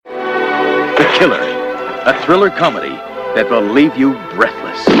Killer, a thriller comedy that will leave you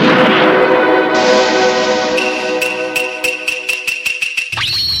breathless.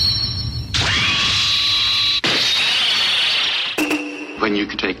 When you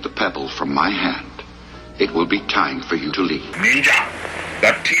take the pebble from my hand, it will be time for you to leave. Ninja,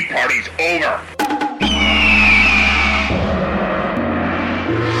 the tea party's over.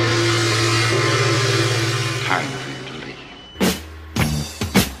 Time for you to leave.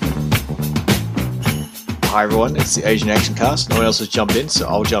 Hi everyone, it's the Asian Action Cast. No one else has jumped in, so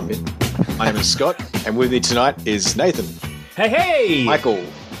I'll jump in. My name is Scott, and with me tonight is Nathan. Hey! Michael.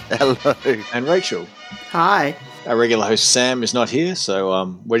 Hello. And Rachel. Hi. Our regular host Sam is not here,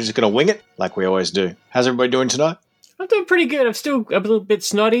 so we're just going to wing it like we always do. How's everybody doing tonight? I'm doing pretty good. I'm still a little bit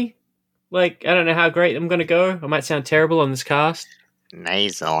snotty. Like, I don't know how great I'm going to go. I might sound terrible on this cast.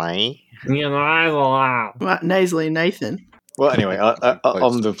 Nasally. Nasally Nathan. Well, anyway,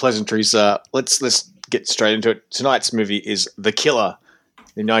 on the pleasantries, let's get straight into it. Tonight's movie is The Killer,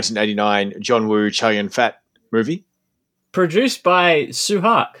 the 1989 John Woo, Chow Yun-fat movie. Produced by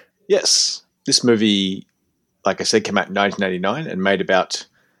Suhak. Yes. This movie, like I said, came out in 1989 and made about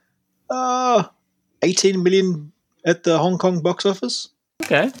 18 million at the Hong Kong box office.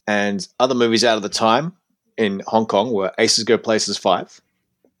 Okay. And other movies out of the time in Hong Kong were Aces Go Places 5,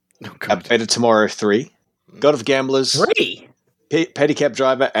 A Better Tomorrow 3, God of Gamblers, 3? Pedicab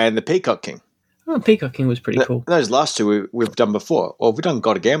Driver, and The Peacock King. Oh, Peacock King was pretty cool. Those last two we've done before. Well, we've done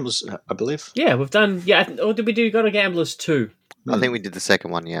God of Gamblers, I believe. Yeah, we've done... Yeah, or did we do God of Gamblers 2? I think we did the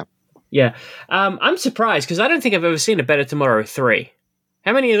second one, yeah. Yeah. I'm surprised, because I don't think I've ever seen A Better Tomorrow 3.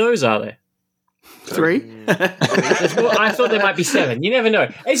 How many of those are there? 3? I thought there might be 7. You never know.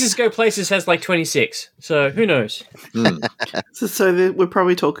 Aces Go Places has like 26, so who knows? So we're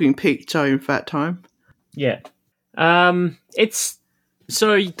probably talking peak Chow Yun-fat time. Yeah. It's...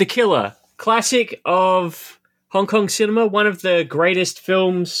 So, The Killer, classic of Hong Kong cinema, one of the greatest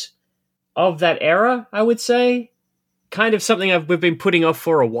films of that era, I would say. Kind of something we've been putting off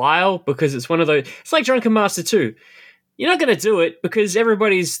for a while, because it's one of those... It's like Drunken Master 2. You're not going to do it because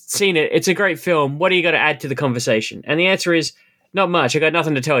everybody's seen it. It's a great film. What do you got to add to the conversation? And the answer is, not much. I got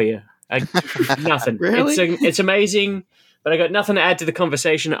nothing to tell you. Nothing. Really? It's amazing, but I got nothing to add to the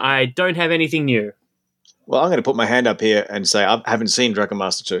conversation. I don't have anything new. Well, I'm going to put my hand up here and say I haven't seen Drunken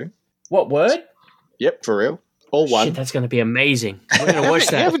Master 2. What word? Yep, for real. All one. Shit, that's going to be amazing. We're going to watch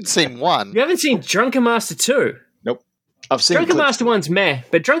that. You haven't seen one. You haven't seen Drunken Master 2? Nope. I've seen Drunken clips. Master 1's meh,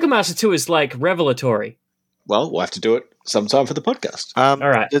 but Drunken Master 2 is like revelatory. Well, we'll have to do it sometime for the podcast. All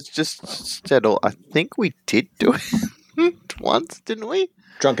right. Just settle. I think we did do it once, didn't we?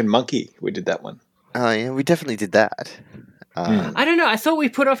 Drunken Monkey, we did that one. Oh, yeah, we definitely did that. I don't know. I thought we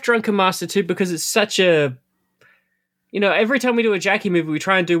put off Drunken Master 2 because it's such a... You know, every time we do a Jackie movie, we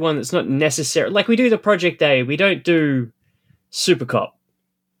try and do one that's not necessary. Like, we do the Project A. We don't do Super Cop.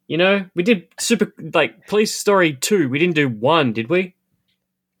 You know? We did Police Story 2. We didn't do 1, did we?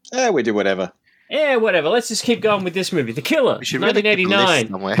 Yeah, we do whatever. Yeah, whatever. Let's just keep going with this movie. The Killer, We should really keep a list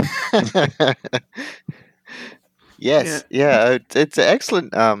 1989. somewhere. Yes, yeah, it's an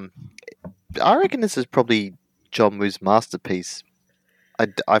excellent. I reckon this is probably John Woo's masterpiece.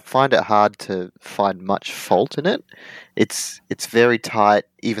 I find it hard to find much fault in it. It's very tight,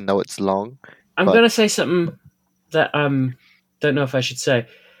 even though it's long. I'm going to say something that don't know if I should say.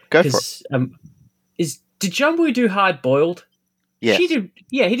 Go for it. Did John Woo do Hard Boiled? Yes.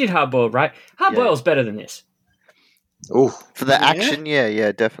 He did Hard Boiled, right? Hard Boiled's better than this. Ooh. For the action,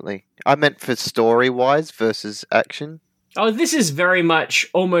 yeah, definitely. I meant for story-wise versus action. Oh, this is very much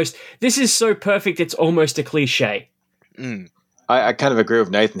almost... This is so perfect, it's almost a cliche. I kind of agree with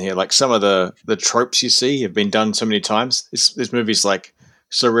Nathan here. Like, some of the tropes you see have been done so many times. This movie's like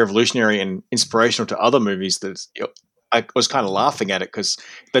so revolutionary and inspirational to other movies that I was kind of laughing at it because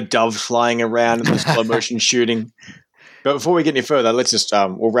the doves flying around and the slow motion shooting. But before we get any further, let's just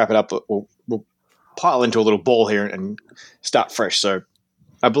we'll wrap it up. We'll pile into a little ball here and start fresh. So,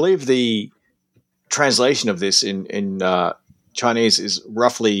 I believe the translation of this in Chinese is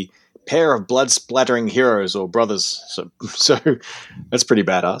roughly pair of blood splattering heroes or brothers. So that's pretty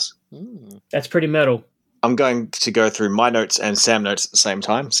badass. That's pretty metal. I'm going to go through my notes and Sam notes at the same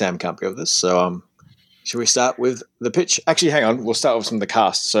time. Sam can't be with this, so should we start with the pitch? Actually, hang on. We'll start with some of the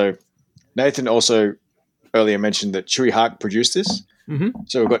cast. So Nathan also earlier mentioned that Tsui Hark produced this. Mm-hmm.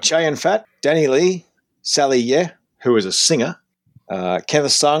 So we've got Chow Yun-fat, Danny Lee, Sally Ye, who is a singer,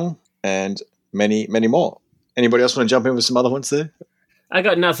 Kenneth Sung, and many, many more. Anybody else want to jump in with some other ones there? I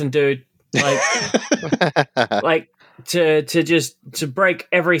got nothing, dude. Like, to break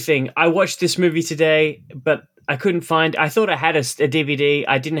everything. I watched this movie today, but I couldn't find. I thought I had a DVD.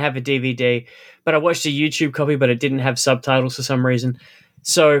 I didn't have a DVD, but I watched a YouTube copy, but it didn't have subtitles for some reason.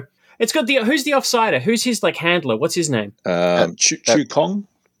 So it's got who's the offsider? Who's his like handler? What's his name? Chu Kong.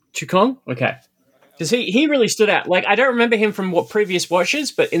 Chu Kong? Okay. Because he really stood out. Like, I don't remember him from what previous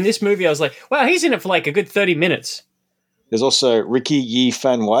watches, but in this movie, I was like, wow, he's in it for like a good 30 minutes. There's also Ricky Yi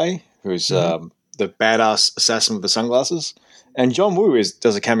Fan Wei, who's the badass assassin with the sunglasses. And John Woo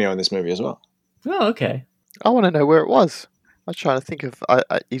does a cameo in this movie as well. Oh, okay. I want to know where it was. I was trying to think of.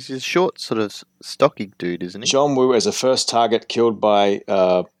 He's a short, sort of stocky dude, isn't he? John Woo as a first target killed by.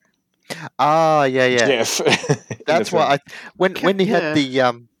 Yeah. Jeff. That's why when he had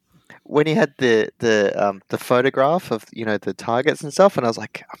the when he had the photograph of the targets and stuff, and I was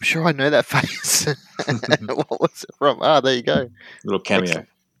like, I'm sure I know that face. What was it from? There you go. Little cameo. Excellent.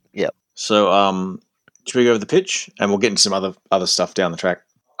 Yep. So, should we go over the pitch, and we'll get into some other stuff down the track.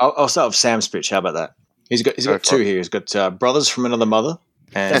 I'll start with Sam's pitch. How about that? He's got two here. He's got Brothers from Another Mother.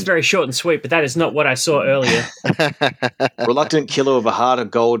 And That's very short and sweet, but that is not what I saw earlier. reluctant killer with a heart of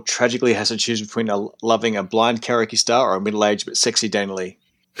gold tragically has to choose between loving a blind karaoke star or a middle-aged but sexy Dana Lee.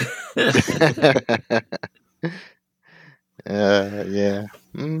 Yeah.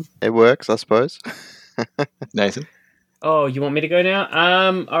 It works, I suppose. Nathan? Oh, you want me to go now?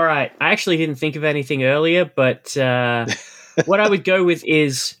 All right. I actually didn't think of anything earlier, but what I would go with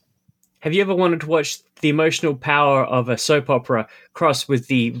is, have you ever wanted to watch the emotional power of a soap opera crossed with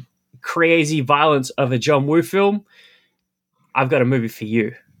the crazy violence of a John Woo film? I've got a movie for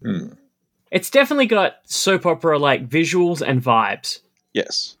you. It's definitely got soap opera-like visuals and vibes.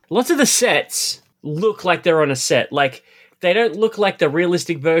 Yes. Lots of the sets look like they're on a set. Like, they don't look like the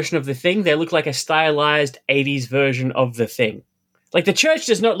realistic version of The Thing. They look like a stylized 80s version of The Thing. Like, the church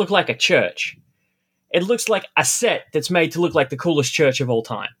does not look like a church. It looks like a set that's made to look like the coolest church of all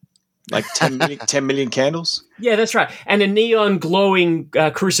time. Like 10 million candles? Yeah, that's right. And a neon glowing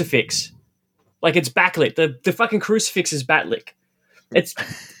crucifix. Like, it's backlit. The fucking crucifix is backlit. It's...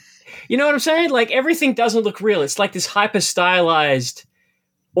 You know what I'm saying? Like, everything doesn't look real. It's like this hyper-stylized,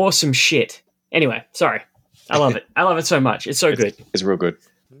 awesome shit. Anyway, sorry. I love it. I love it so much. It's so good. It's real good.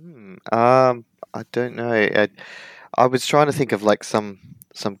 I don't know. I was trying to think of like some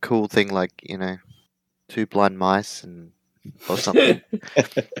cool thing, like Two Blind Mice or something.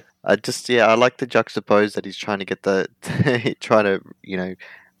 I like the juxtapose that he's trying to get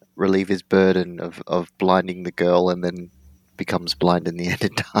relieve his burden of blinding the girl, and then becomes blind in the end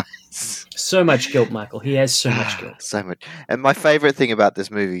and dies. So much guilt, Michael. He has so much guilt. So much. And my favorite thing about this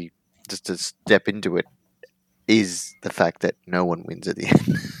movie, just to step into it, is the fact that no one wins at the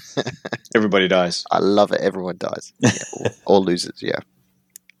end. Everybody dies. I love it. Everyone dies. Yeah, or loses. Yeah,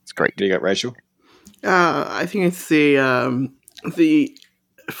 it's great. Do you got Rachel? I think it's the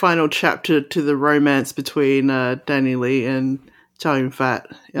final chapter to the romance between Danny Lee and Chow Yun-fat.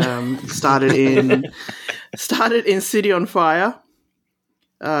 Started in City on Fire,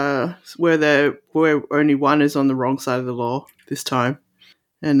 where only one is on the wrong side of the law this time.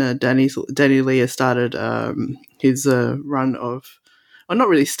 And Danny Lee has started his run of, well, not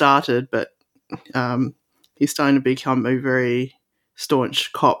really started, but he's starting to become a very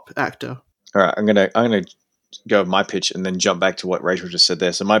staunch cop actor. All right, I'm gonna go with my pitch and then jump back to what Rachel just said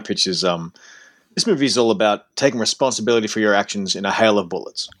there. So my pitch is this movie is all about taking responsibility for your actions in a hail of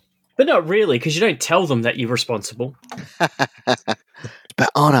bullets. But not really, because you don't tell them that you're responsible. It's about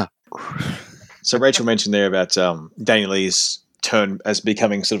honor. So Rachel mentioned there about Danny Lee's turn as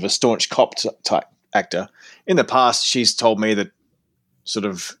becoming sort of a staunch cop type actor. In the past, she's told me that sort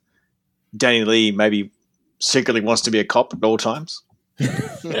of Danny Lee maybe secretly wants to be a cop at all times.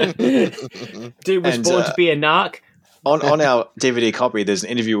 Dude was born to be a narc. On our DVD copy, there's an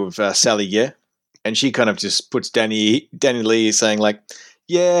interview with Sally Ye, and she kind of just puts Danny Lee saying like,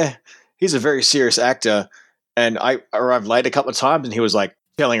 yeah, he's a very serious actor, and I arrived late a couple of times, and he was like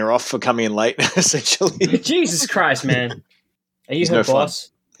telling her off for coming in late, essentially. Jesus Christ, man. Are you He's her no boss?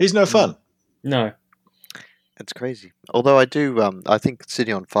 fun. He's no fun. No. That's crazy. Although I do, I think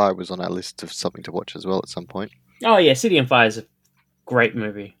City on Fire was on our list of something to watch as well at some point. Oh, yeah, City on Fire is a great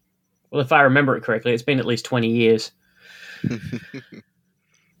movie. Well, if I remember it correctly, it's been at least 20 years. So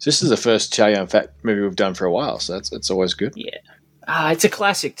this is the first Chow Yun-fat movie we've done for a while, so that's always good. Yeah. It's a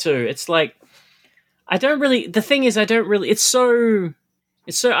classic too. It's like, it's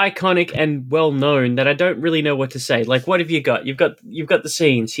so iconic and well known that I don't really know what to say. Like, what have you got? You've got the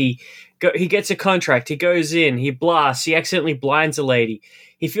scenes. He gets a contract. He goes in. He blasts. He accidentally blinds a lady.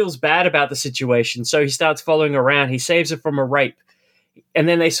 He feels bad about the situation, so he starts following around. He saves her from a rape, and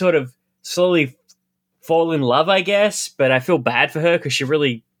then they sort of slowly fall in love, I guess. But I feel bad for her because she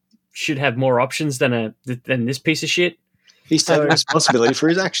really should have more options than this piece of shit. He's taking responsibility for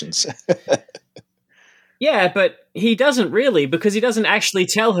his actions. Yeah, but he doesn't really, because he doesn't actually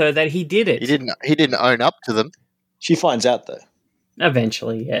tell her that he did it. He didn't own up to them. She finds out though.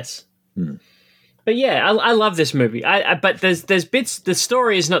 Eventually, yes. But yeah, I love this movie. But there's bits. The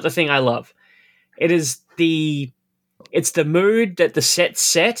story is not the thing I love. It's the mood that the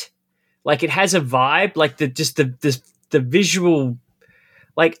set. Like, it has a vibe. Like the visual.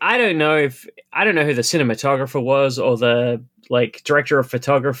 Like, I don't know who the cinematographer was or the like director of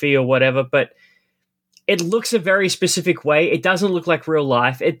photography or whatever, but it looks a very specific way. It doesn't look like real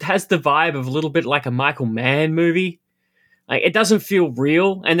life. It has the vibe of a little bit like a Michael Mann movie. Like, it doesn't feel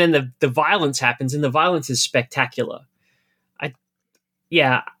real, and then the violence happens, and the violence is spectacular.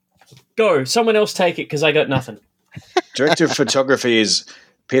 Go. Someone else take it, because I got nothing. Director of photography is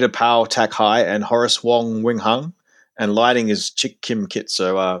Peter Pao Tak Hai and Horace Wong Wing Hung, and lighting is Chick Kim Kit.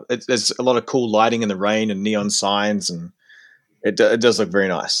 So there's a lot of cool lighting in the rain and neon signs, and it does look very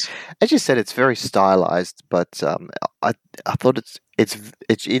nice. As you said, it's very stylized, but I thought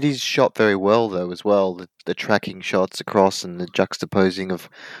it is shot very well though as well. The tracking shots across and the juxtaposing of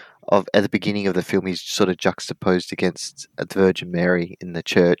at the beginning of the film, he's sort of juxtaposed against the Virgin Mary in the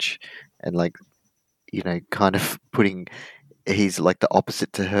church, and like, you know, kind of putting, he's like the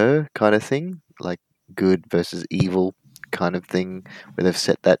opposite to her kind of thing, like good versus evil kind of thing, where they've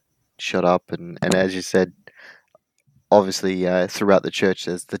set that shot up, and as you said, obviously throughout the church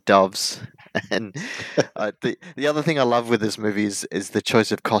there's the doves. And the other thing I love with this movie is the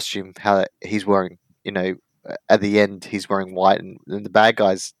choice of costume, how he's wearing, you know, at the end he's wearing white, and the bad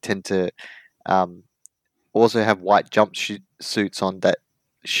guys tend to also have white jumpsuits on that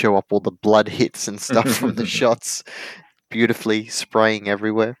show up all the blood hits and stuff from the shots, beautifully spraying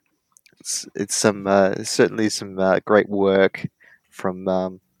everywhere. It's certainly some great work from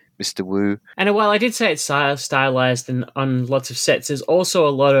Mr. Wu. And while I did say it's stylized and on lots of sets, there's also a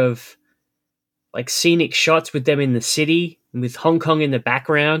lot of like scenic shots with them in the city, with Hong Kong in the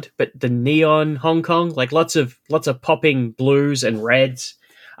background, but the neon Hong Kong, like lots of popping blues and reds.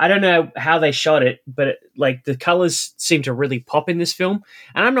 I don't know how they shot it, but like the colors seem to really pop in this film.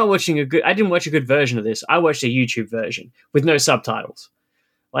 And I'm not watching I didn't watch a good version of this. I watched a YouTube version with no subtitles.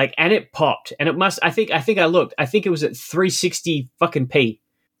 Like, and it popped, and it must. I think I looked. I think it was at 360 fucking p,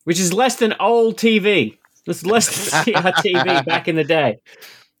 which is less than old TV. It's less than CRTV back in the day.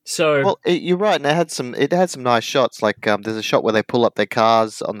 So, well, you're right, and it had some nice shots. Like, there's a shot where they pull up their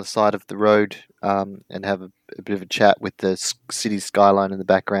cars on the side of the road and have a bit of a chat with the city skyline in the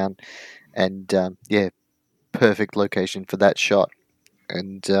background, and perfect location for that shot.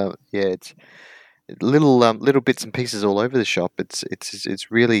 And it's little bits and pieces all over the shop.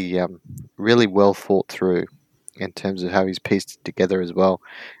 It's really really well thought through in terms of how he's pieced it together as well.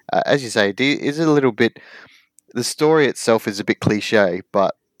 As you say, is it a little bit? The story itself is a bit cliche,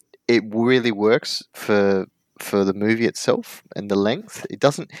 but it really works for the movie itself and the length. It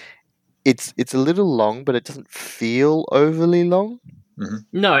doesn't. It's a little long, but it doesn't feel overly long. Mm-hmm.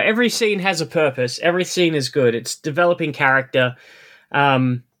 No, every scene has a purpose. Every scene is good. It's developing character.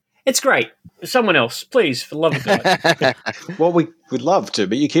 It's great. Someone else, please, for the love of God. Well, we would love to,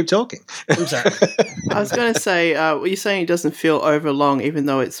 but you keep talking. I'm sorry. I was going to say, were you saying it doesn't feel over long, even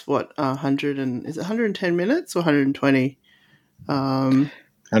though it's what is it 110 minutes or 120?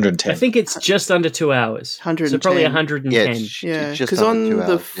 110. I think it's just under 2 hours. 110. So probably 110. Yeah, just because under 2 on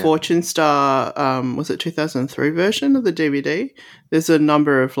the hours, yeah. Fortune Star, was it 2003 version of the DVD? There's a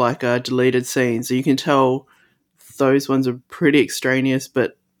number of like deleted scenes, so you can tell those ones are pretty extraneous,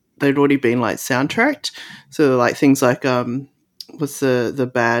 but they'd already been like soundtracked. So like things like what's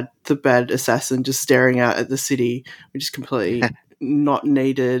the bad assassin just staring out at the city, which is completely not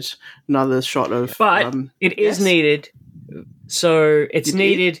needed. Another shot of But it is needed. So it's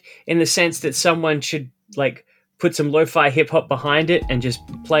needed in the sense that someone should like put some lo-fi hip hop behind it and just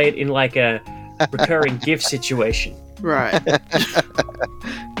play it in like a recurring GIF situation. Right.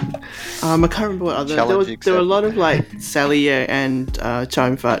 I can't remember what other. There were a lot of like Sally and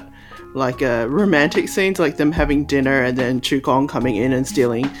Chow Fat, like romantic scenes, like them having dinner and then Chu Kong coming in and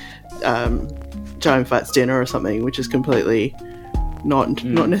stealing Chow Fat's dinner or something, which is completely not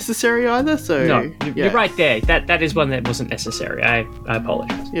necessary either. So no, you're right there. That is one that wasn't necessary. I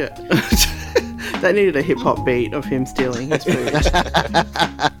apologize. Yeah. That needed a hip hop beat of him stealing his food.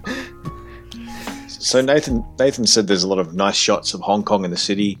 So Nathan said there's a lot of nice shots of Hong Kong in the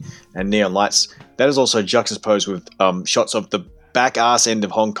city and neon lights. That is also juxtaposed with shots of the back arse end of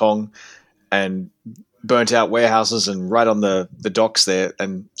Hong Kong and burnt out warehouses and right on the docks there.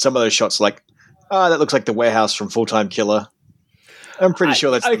 And some of those shots, like, that looks like the warehouse from Full Time Killer. I'm pretty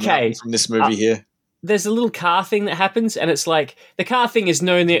sure that's the okay. mountain from this movie here. There's a little car thing that happens, and it's like the car thing is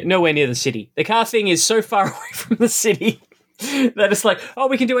nowhere near the city. The car thing is so far away from the city that it's like, oh,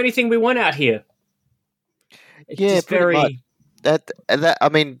 we can do anything we want out here. It's just pretty much. very. I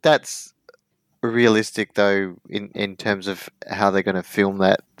mean, that's realistic though in terms of how they're going to film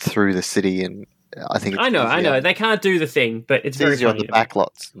that through the city, and I think it's I know they can't do the thing, but it's very easier on funny. the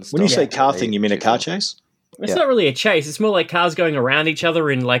backlots. And When you stuff. say car thing, you mean a car chase? It's not really a chase. It's more like cars going around each other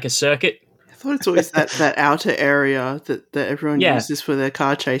in like a circuit. I thought it's always that outer area that everyone Yeah. uses for their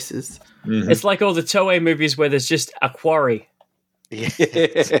car chases. Mm-hmm. It's like all the Toei movies where there's just a quarry. Yeah.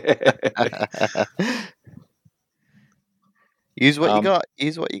 Use what you got.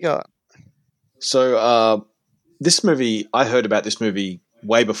 Use what you got. So this movie, I heard about this movie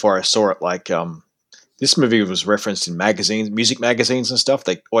way before I saw it. Like this movie was referenced in magazines, music magazines and stuff.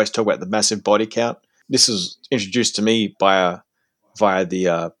 They always talk about the massive body count. This was introduced to me via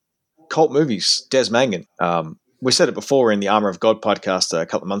the cult movies, Des Mangan. We said it before in the Armor of God podcast a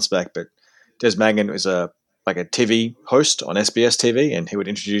couple of months back, but Des Mangan was a TV host on SBS TV, and he would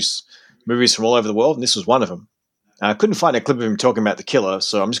introduce movies from all over the world, and this was one of them. I couldn't find a clip of him talking about The Killer,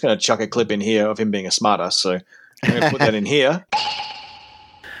 so I'm just going to chuck a clip in here of him being a smartass. So I'm going to put that in here.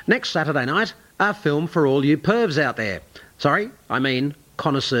 Next Saturday night, a film for all you pervs out there. Sorry, I mean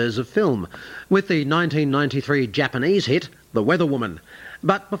connoisseurs of film, with the 1993 Japanese hit, The Weather Woman.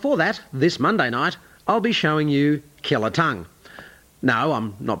 But before that, this Monday night, I'll be showing you Killer Tongue. No,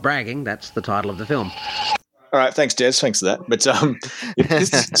 I'm not bragging, that's the title of the film. All right, thanks, Des. Thanks for that. But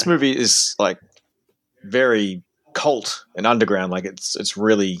this movie is like very cult and underground. Like it's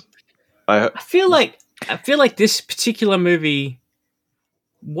really. I feel like this particular movie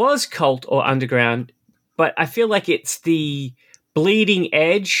was cult or underground, but I feel like it's the bleeding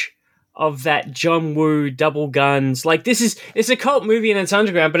edge of that John Woo Double Guns. Like it's a cult movie and it's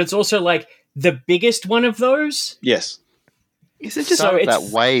underground, but it's also like the biggest one of those. Yes. Is it just So That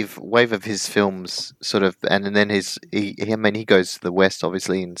wave of his films, sort of, and then he goes to the West,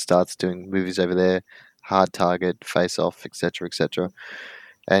 obviously, and starts doing movies over there, Hard Target, Face Off, etc., etc.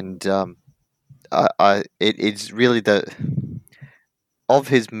 And it's really of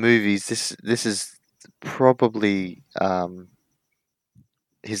his movies. This is probably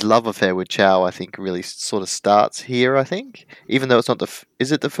his love affair with Chow. I think really sort of starts here. I think, even though it's not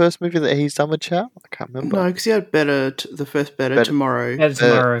is it the first movie that he's done with Chow? I can't remember. no? Because he had the first Better Tomorrow. Better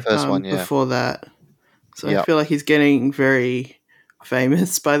Tomorrow. First one, yeah. Before that, so I Yep. feel like he's getting very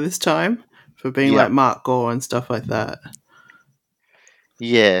famous by this time for being like Mark Gore and stuff like that.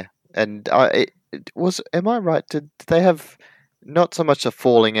 Yeah, and am I right? Did they have not so much a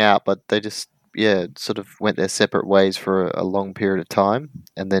falling out, but they just sort of went their separate ways for a long period of time,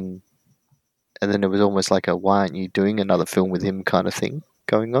 and then it was almost like a why aren't you doing another film with him kind of thing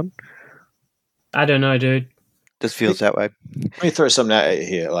going on. I don't know, dude. Just feels that way. Let me throw something out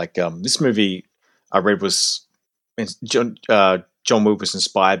here. Like this movie, I read was John Woo was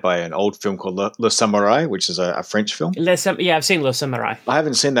inspired by an old film called Le Samurai, which is a French film. I've seen Le Samurai. I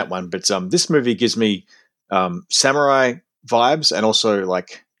haven't seen that one, but this movie gives me samurai vibes and also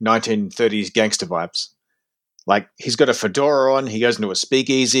like 1930s gangster vibes. Like he's got a fedora on, he goes into a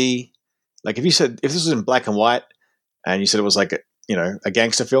speakeasy. Like if this was in black and white and you said it was like a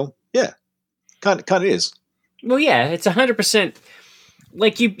gangster film, yeah, kind of is. Well, yeah, it's 100%.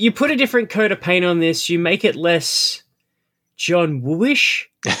 Like you put a different coat of paint on this, you make it less John Woo-ish.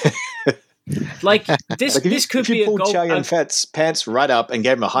 Like this could be a Chow Yun-fat's pants right up and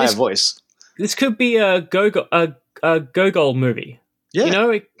gave him a higher voice. This could be a Gogol movie.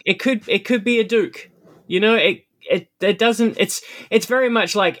 Yeah. It could be a Duke. It doesn't. It's very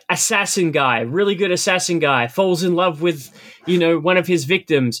much like assassin guy, really good assassin guy, falls in love with one of his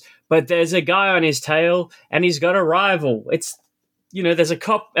victims, but there's a guy on his tail and he's got a rival. It's there's a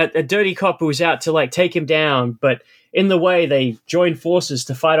cop, a dirty cop who's out to like take him down, but in the way they join forces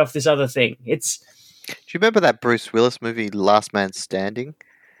to fight off this other thing. Do you remember that Bruce Willis movie, Last Man Standing?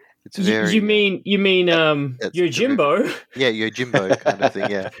 It's very. You mean Yojimbo? Yeah, Yojimbo kind of thing.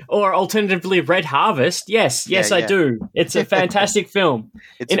 Yeah. Or alternatively, Red Harvest. Yes, I do. It's a fantastic film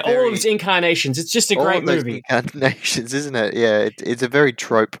in all of its incarnations. It's just a great movie. Incarnations, isn't it? Yeah, it's a very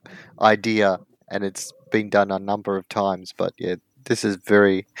trope idea, and it's been done a number of times. But yeah, this is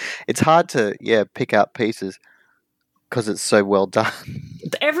very. It's hard to pick out pieces because it's so well done.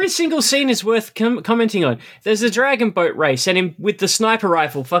 Every single scene is worth commenting on. There's a dragon boat race, and him with the sniper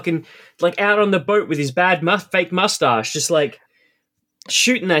rifle, fucking like out on the boat with his bad fake mustache, just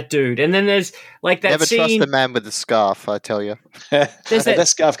shooting that dude, and then there's like that Never scene. trust the man with the scarf, I tell you. There's that,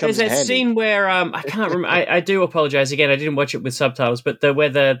 scarf comes there's in that handy. scene where I can't remember. I do apologize again. I didn't watch it with subtitles, but where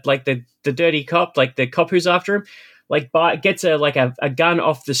the dirty cop, like the cop who's after him, like gets a gun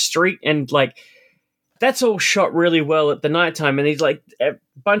off the street, and like that's all shot really well at the nighttime. And he's like a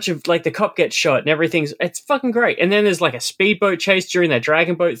bunch of like the cop gets shot and it's fucking great. And then there's like a speedboat chase during that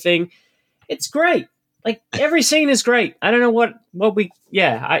dragon boat thing. It's great. Like every scene is great. I don't know what we.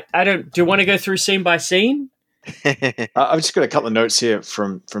 Yeah, I don't. Do you want to go through scene by scene? I've just got a couple of notes here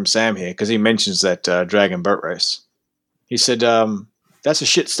from Sam here because he mentions that dragon boat race. He said, "That's a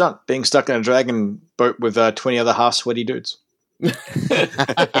shit stunt, being stuck in a dragon boat with 20 other half sweaty dudes." He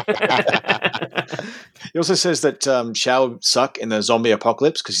also says that Chow would suck in the zombie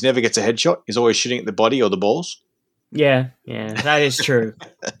apocalypse because he never gets a headshot. He's always shooting at the body or the balls. Yeah, that is true.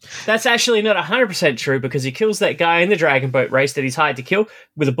 That's actually not 100% true because he kills that guy in the dragon boat race that he's hired to kill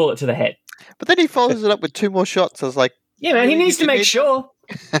with a bullet to the head. But then he follows it up with 2 more shots. I was like, yeah, man, he needs to make sure.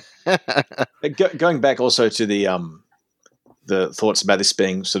 Going back also to the thoughts about this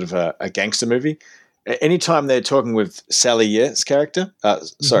being sort of a gangster movie. Anytime they're talking with Sally Ye's character,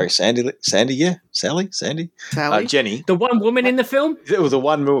 Sandy, Jenny, the one woman in the film, the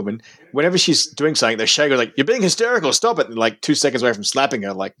one woman. Whenever she's doing something, they shake her like, "You're being hysterical! Stop it!" And like 2 seconds away from slapping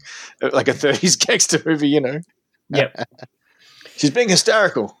her, like a 30s gangster movie, you know. Yep, she's being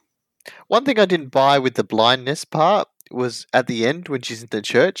hysterical. One thing I didn't buy with the blindness part was at the end when she's in the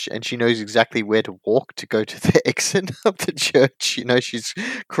church and she knows exactly where to walk to go to the exit of the church. You know, she's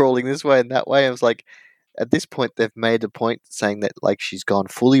crawling this way and that way. I was like, at this point, they've made a point saying that like she's gone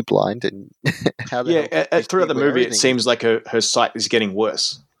fully blind and how the hell throughout the movie, everything? it seems like her sight is getting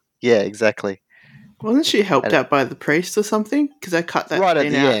worse. Yeah, exactly. Wasn't she helped out by the priest or something? Because they cut that right scene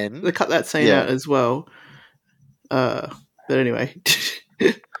at the out. end. They cut that scene out as well. But anyway.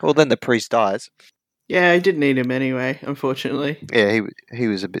 Well, then the priest dies. Yeah, I didn't need him anyway, unfortunately. Yeah, he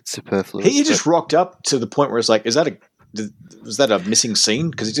was a bit superfluous. He just rocked up to the point where it's like, was that a missing scene?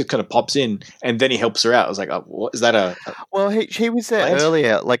 Because he just kind of pops in and then he helps her out. I was like, oh, what is that? Well, he was there Lance?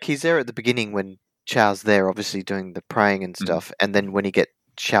 earlier. Like he's there at the beginning when Chow's there, obviously doing the praying and stuff. And then when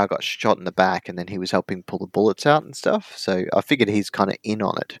Chow got shot in the back, and then he was helping pull the bullets out and stuff. So I figured he's kind of in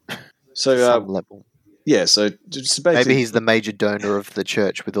on it. So to some level. Yeah, so just basically, maybe he's the major donor of the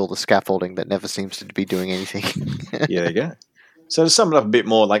church with all the scaffolding that never seems to be doing anything. Yeah, there you go. So to sum it up a bit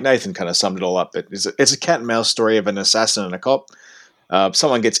more, like Nathan kind of summed it all up, it's a cat and mouse story of an assassin and a cop.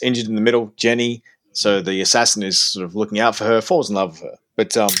 Someone gets injured in the middle, Jenny, so the assassin is sort of looking out for her, falls in love with her.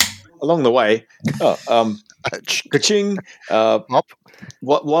 But along the way, ka-ching,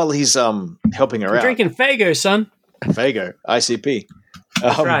 while he's helping her out. Drinking Fago, son. Fago, ICP.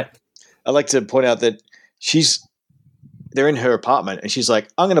 That's right. I'd like to point out that they're in her apartment and she's like,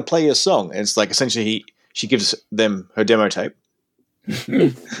 "I'm going to play you a song." And it's like essentially she gives them her demo tape.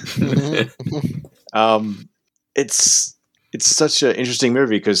 It's such an interesting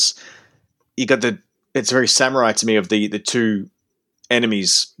movie because you got it's very samurai to me of the two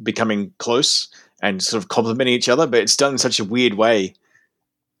enemies becoming close and sort of complementing each other, but it's done in such a weird way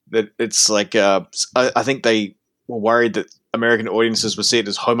that it's like I think they were worried that American audiences would see it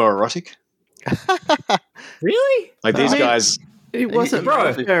as homoerotic. Really? Like these guys. It wasn't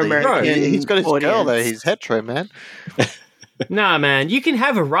American. He's got his girl there. He's hetero, man. Nah, man. You can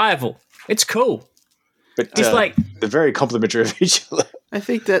have a rival. It's cool. But it's like they're very complimentary of each other. I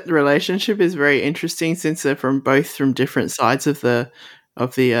think that the relationship is very interesting since they're from different sides of the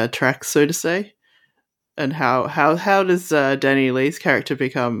tracks, so to say. And how does Danny Lee's character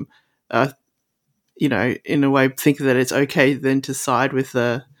become, in a way, think that it's okay then to side with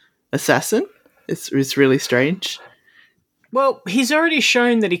the assassin? It's really strange. Well, he's already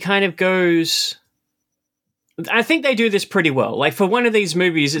shown that he kind of goes. I think they do this pretty well. Like for one of these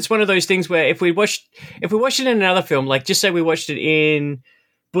movies, it's one of those things where if we watched it in another film, like just say we watched it in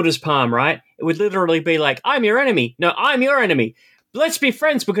Buddha's Palm, right? It would literally be like, "I'm your enemy. No, I'm your enemy. Let's be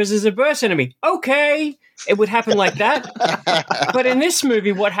friends because there's a burst enemy." Okay. It would happen like that. But in this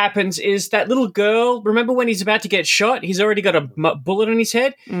movie, what happens is that little girl, remember when he's about to get shot? He's already got a bullet on his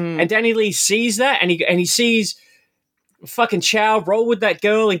head. And Danny Lee sees that and he sees fucking Chow roll with that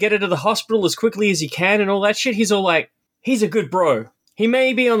girl and get her to the hospital as quickly as he can and all that shit. He's all like, he's a good bro. He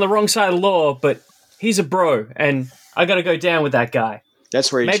may be on the wrong side of the law, but he's a bro. And I got to go down with that guy.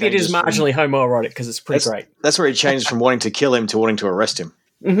 That's where he maybe it is marginally homoerotic because it's pretty great. That's where he changes from wanting to kill him to wanting to arrest him.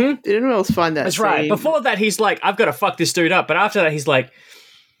 Mm-hmm. Did anyone else find that? That's right. Before that, he's like, I've got to fuck this dude up. But after that, he's like,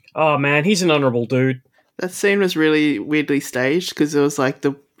 oh man, he's an honorable dude. That scene was really weirdly staged because it was like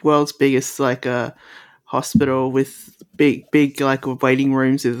the world's biggest hospital with big like waiting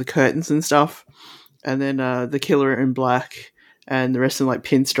rooms with the curtains and stuff, and then the killer in black, and the rest of them like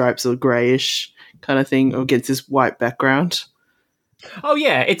pinstripes or greyish kind of thing, or against this white background. Oh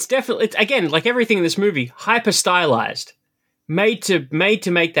yeah, it's definitely again like everything in this movie, hyper stylized, made to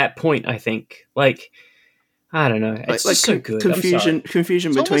make that point. I think like I don't know, it's just so good. Confusion It's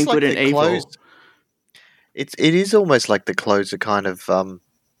between almost good and the evil. clothes- it is almost like the clothes are kind of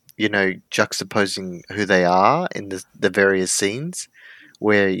juxtaposing who they are in the various scenes,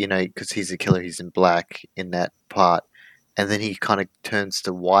 where because he's a killer, he's in black in that part, and then he kind of turns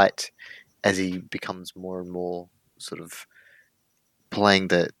to white as he becomes more and more sort of playing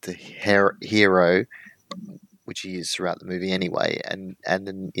the hero, which he is throughout the movie anyway, and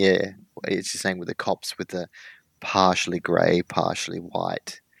then it's the same with the cops with the partially grey, partially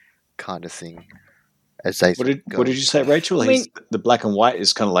white kind of thing. As they What did you say, Rachel? I mean- The black and white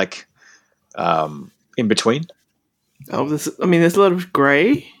is kind of like in between. Oh, there's a lot of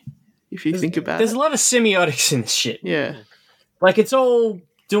grey if you think about There's it. a lot of semiotics in this shit. Yeah. Like it's all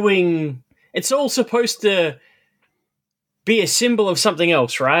supposed to be a symbol of something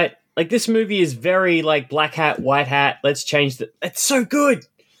else, right? Like this movie is very like black hat, white hat. Let's change it's so good.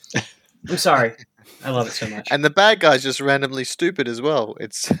 I'm sorry. I love it so much. And the bad guy's just randomly stupid as well.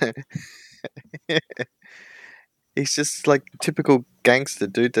 It's he's just like typical gangster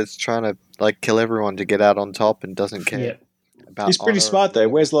dude that's trying to like kill everyone to get out on top and doesn't care Yeah. about. He's pretty honor. smart though.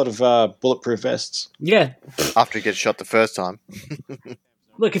 Wears a lot of bulletproof vests. Yeah. After he gets shot the first time.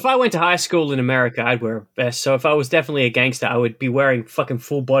 Look, if I went to high school in America, I'd wear a vest. So if I was definitely a gangster, I would be wearing fucking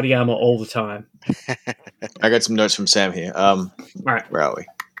full body armor all the time. I got some notes from Sam here. All right. Where are we?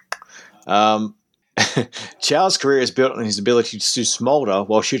 Chow's career is built on his ability to smolder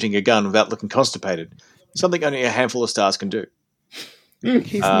while shooting a gun without looking constipated. Something only a handful of stars can do.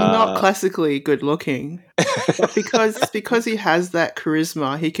 He's not classically good looking, but because he has that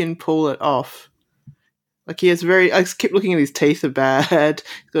charisma, he can pull it off. Like he has I just keep looking at his teeth are bad.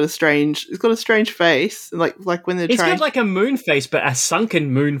 He's got a strange face. And like when they're He's trying, got like a moon face, but a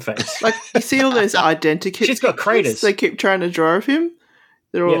sunken moon face. like you see all those identical. Shit's got craters. They keep trying to draw of him.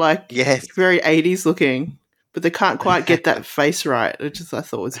 They're all Yeah. like Yes. very 80s looking, but they can't quite get that face right, which I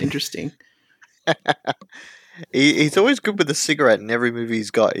thought was interesting. He's always good with a cigarette in every movie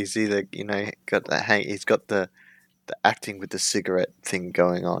he's got. He's either got he's got the acting with the cigarette thing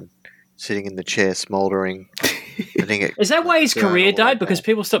going on, sitting in the chair smoldering. letting it Is that why his burn career all the way died? Because down.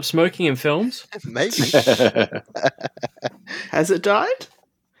 people stopped smoking in films? Maybe. Has it died?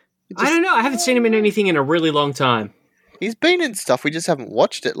 I don't know. I haven't seen him in anything in a really long time. He's been in stuff, we just haven't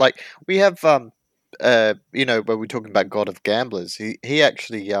watched it. Like we have when we're talking about God of Gamblers, he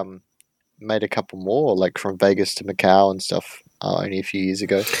actually made a couple more, like from Vegas to Macau and stuff, only a few years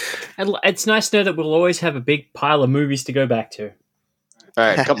ago. And it's nice to know that we'll always have a big pile of movies to go back to. All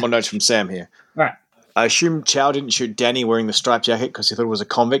right, a couple more notes from Sam here. All right. I assume Chow didn't shoot Danny wearing the striped jacket because he thought it was a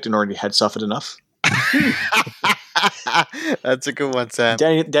convict and already had suffered enough. That's a good one, Sam.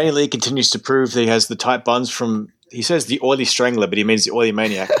 Danny Lee continues to prove that he has the tight buns from, he says the oily strangler, but he means the oily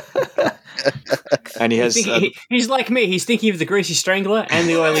maniac. And he has... He's like me. He's thinking of the greasy strangler and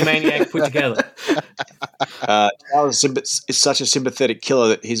the oily maniac put together. Chow is such a sympathetic killer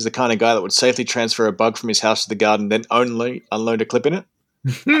that he's the kind of guy that would safely transfer a bug from his house to the garden, then only unload a clip in it.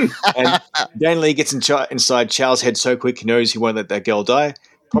 And Dan Lee gets inside Chow's head so quick he knows he won't let that girl die.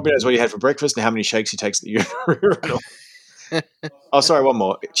 Probably knows what he had for breakfast and how many shakes he takes at the urinal. Oh, sorry, one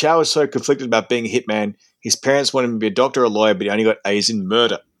more. Chow is so conflicted about being a hitman. His parents want him to be a doctor or a lawyer, but he only got A's in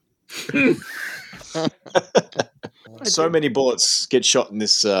murder. So many bullets get shot in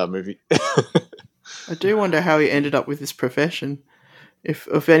this movie. I do wonder how he ended up with this profession.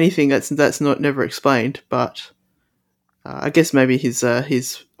 If anything, that's not never explained. But I guess maybe his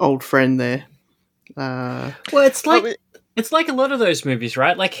old friend there. Well, it's like a lot of those movies,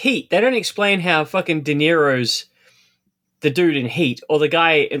 right? Like Heat. They don't explain how fucking De Niro's the dude in Heat, or the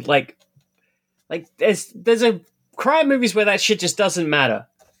guy in like there's a crime movies where that shit just doesn't matter.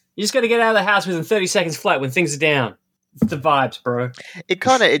 You just got to get out of the house within 30 seconds flat when things are down. It's the vibes, bro.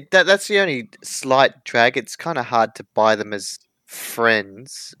 That's the only slight drag. It's kind of hard to buy them as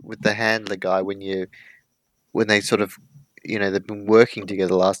friends with the handler guy when they sort of, they've been working together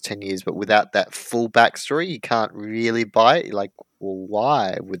the last 10 years, but without that full backstory, you can't really buy it. Like, well,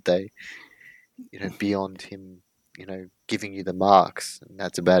 why would they, beyond him, giving you the marks, and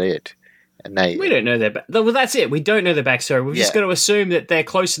that's about it. And We don't know their well, that's it. We don't know the backstory. We've just got to assume that they're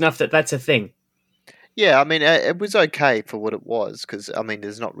close enough that that's a thing. Yeah, I mean, it was okay for what it was, because, I mean,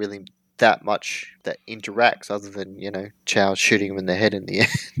 there's not really that much that interacts other than, Chow shooting him in the head in the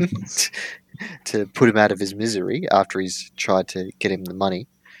end. to put him out of his misery after he's tried to get him the money.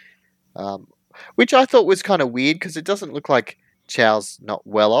 Which I thought was kind of weird because it doesn't look like Chow's not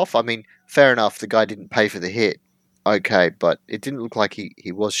well off. I mean, fair enough, the guy didn't pay for the hit. Okay, but it didn't look like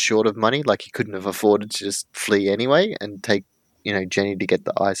he was short of money, like he couldn't have afforded to just flee anyway and take, Jenny to get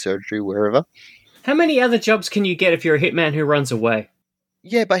the eye surgery wherever. How many other jobs can you get if you're a hitman who runs away?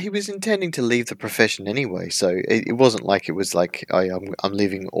 Yeah, but he was intending to leave the profession anyway, so it wasn't like it was like, I'm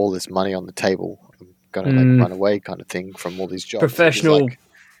leaving all this money on the table. I'm going to run away kind of thing from all these jobs. Professional.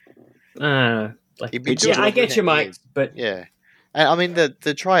 I get you, Mike, but yeah, and I mean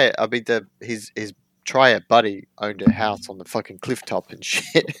his triad buddy owned a house on the fucking cliff top and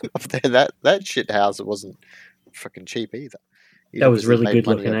shit up there. That shit house, it wasn't fucking cheap either. That was really good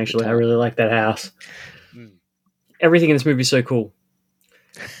looking, actually. I really like that house. Everything in this movie is so cool.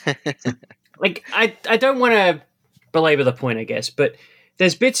 Like, I don't want to belabor the point, I guess, but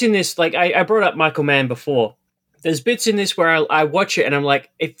there's bits in this, like, I brought up Michael Mann before. There's bits in this where I watch it and I'm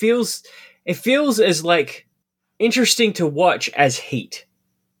like, it feels as, like, interesting to watch as Heat.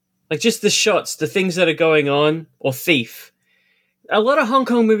 Like, just the shots, the things that are going on, or Thief. A lot of Hong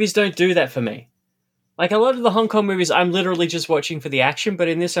Kong movies don't do that for me. Like, a lot of the Hong Kong movies, I'm literally just watching for the action, but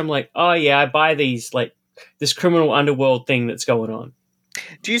in this, I'm like, oh yeah, I buy these, like, this criminal underworld thing that's going on.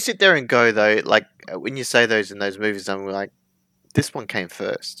 Do you sit there and go, though, like, when you say those in those movies, I'm like, this one came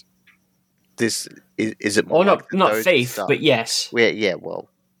first? Is it more not Thief, but yes. Yeah, well,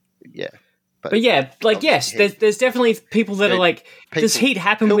 yeah. But yeah, like, yes, there's definitely people that are like, does Heat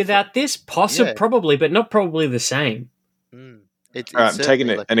happen without this? Probably, but not probably the same. All right, I'm taking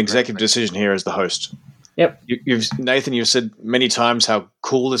an executive decision here as the host. Yep. Nathan, you've said many times how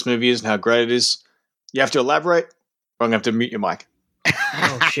cool this movie is and how great it is. You have to elaborate, or I'm going to have to mute your mic.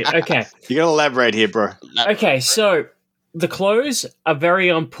 Oh, shit. Okay. You got to elaborate here, bro. Okay, so the clothes are very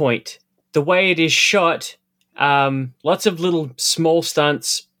on point. The way it is shot, lots of little small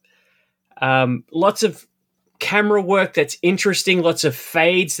stunts, lots of camera work that's interesting, lots of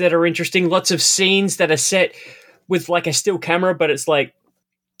fades that are interesting, lots of scenes that are set with like a still camera, but it's like...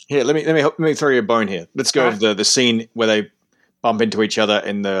 Here, let me throw you a bone here. Let's go over the scene where they bump into each other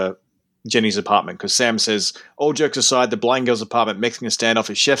in the Jenny's apartment, because Sam says, all jokes aside, the blind girl's apartment making a standoff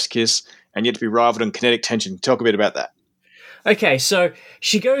is chef's kiss and yet to be rivaled on kinetic tension. Talk a bit about that. Okay, so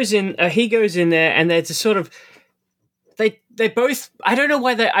she goes in, he goes in there, and there's a sort of... They both... I don't know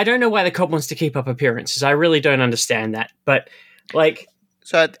why the cop wants to keep up appearances. I really don't understand that, but like...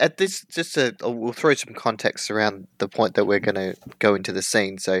 So at this, we'll throw some context around the point that we're going to go into the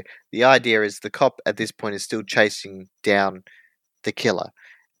scene. So the idea is the cop at this point is still chasing down the killer,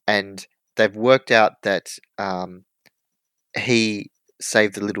 and they've worked out that he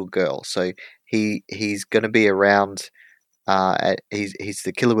saved the little girl. So he's going to be around. He's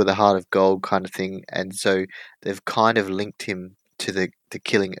the killer with a heart of gold kind of thing, and so they've kind of linked him to the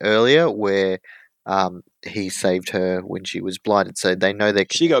killing earlier, where he saved her when she was blinded. So they know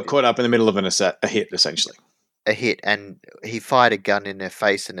that she got caught up in the middle of a hit, essentially. A hit, and he fired a gun in her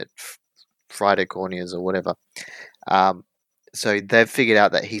face, and it fried her corneas or whatever. So they've figured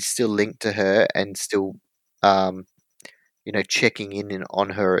out that he's still linked to her and still, checking in on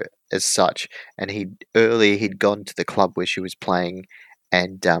her as such. And he'd gone to the club where she was playing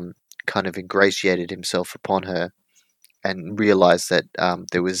and kind of ingratiated himself upon her and realized that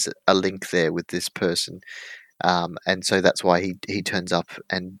there was a link there with this person. And so that's why he turns up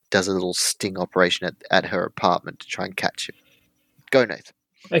and does a little sting operation at her apartment to try and catch him. Go, Nathan.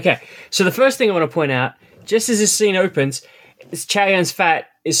 Okay, so the first thing I want to point out, just as this scene opens, is Chow Yun-fat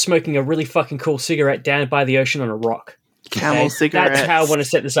is smoking a really fucking cool cigarette down by the ocean on a rock. Camel cigarettes. That's how I want to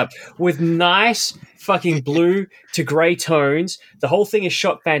set this up. With nice fucking blue to grey tones. The whole thing is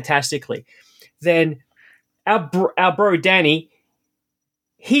shot fantastically. Then our bro Danny,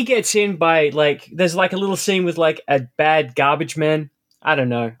 he gets in by, like, there's like a little scene with like a bad garbage man. I don't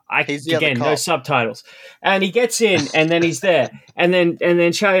know. No subtitles. And he gets in and then he's there. And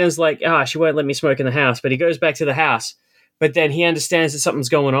then Chow Yun's like, she won't let me smoke in the house. But he goes back to the house. But then he understands that something's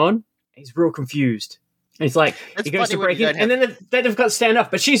going on. He's real confused. And he's like, he goes to break in, and then they've got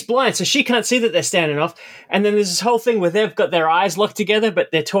standoff, but she's blind, so she can't see that they're standing off. And then there's this whole thing where they've got their eyes locked together, but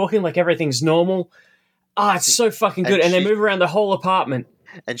they're talking like everything's normal. It's so fucking good. And they move around the whole apartment.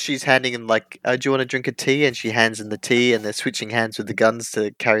 And she's handing him, like, do you want to drink a tea? And she hands him the tea, and they're switching hands with the guns to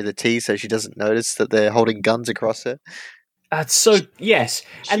carry the tea, so she doesn't notice that they're holding guns across her. Yes,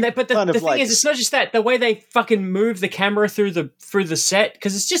 but the thing is, it's not just that. The way they fucking move the camera through the set,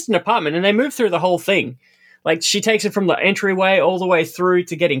 because it's just an apartment, and they move through the whole thing. Like, she takes it from the entryway all the way through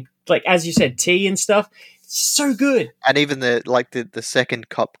to getting, like, as you said, tea and stuff. so good. And even the second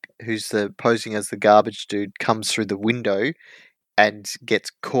cop who's posing as the garbage dude comes through the window and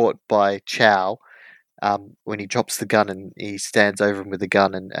gets caught by Chow when he drops the gun, and he stands over him with the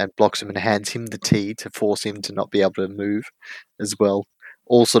gun and blocks him and hands him the tea to force him to not be able to move as well.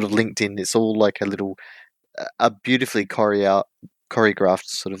 All sort of linked in. It's all like a beautifully choreographed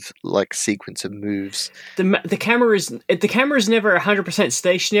sort of like sequence of moves. The camera is never 100%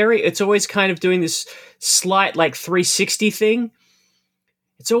 stationary. It's always kind of doing this slight like 360 thing.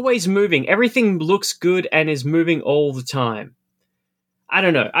 It's always moving. Everything looks good and is moving all the time. I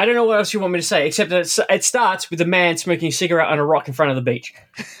don't know what else you want me to say, except that it starts with a man smoking a cigarette on a rock in front of the beach.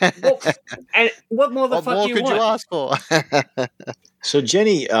 And what more the fuck do you want? You ask for? So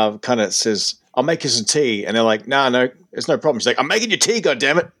Jenny kind of says, "I'll make you some tea," and they're like, "No, it's no problem." She's like, "I'm making you tea,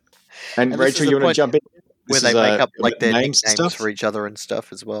 goddammit!" And Rachel, you want to jump in? Where they make up like their names for each other and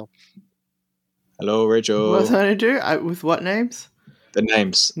stuff as well. Hello, Rachel. What's that to do? With what names? The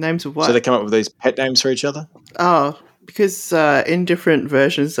names. Names of what? So they come up with these pet names for each other? Oh, because in different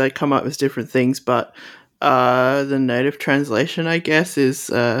versions they come up with different things, but the native translation, I guess,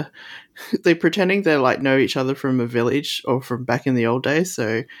 is they're pretending they like know each other from a village or from back in the old days.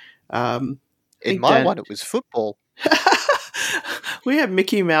 So in my one, it was football. We have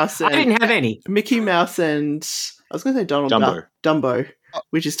Mickey Mouse. I didn't have any. Mickey Mouse and I was going to say Dumbo,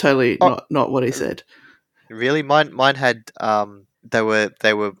 which is totally not what he said. Really, mine had they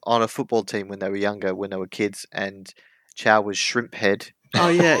were on a football team when they were younger, when they were kids, and Chow was Shrimp Head. Oh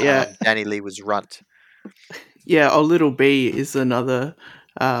yeah. Danny Lee was Runt. Yeah, or Little B is another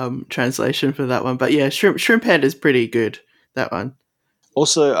translation for that one. But yeah, Shrimp Head is pretty good, that one.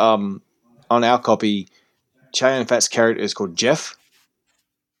 Also, on our copy, Chow Yun-Fat's character is called Jeff,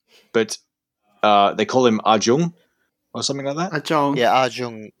 but they call him Ajung or something like that. Ajong. Yeah,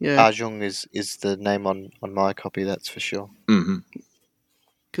 Ajung. Yeah. Ajung is the name on my copy, that's for sure. Mm-hmm.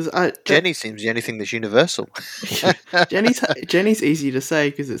 Because Jenny seems the only thing that's universal. Jenny's easy to say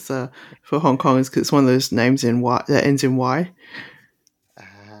because it's for Hong Kongers, because it's one of those names in Y that ends in Y,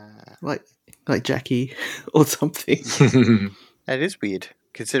 like Jackie or something. It is weird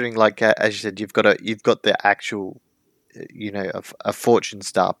considering, like as you said, you've got the actual, a Fortune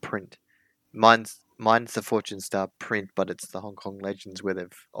Star print. Mine's the Fortune Star print, but it's the Hong Kong Legends where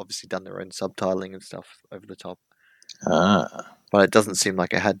they've obviously done their own subtitling and stuff over the top. But it doesn't seem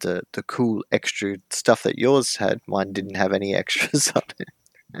like it had the cool extra stuff that yours had. Mine didn't have any extras on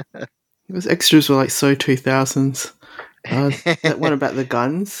it. Those extras were like so 2000s. That one about the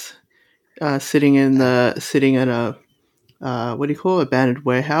guns, sitting in a what do you call it, abandoned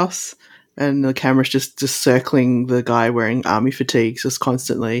warehouse, and the camera's just circling the guy wearing army fatigues just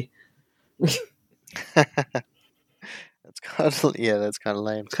constantly. That's kind of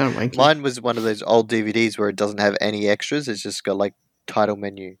lame. It's kind of wanky. Mine was one of those old DVDs where it doesn't have any extras. It's just got like title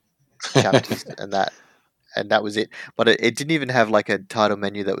menu chapters and that was it. But it didn't even have like a title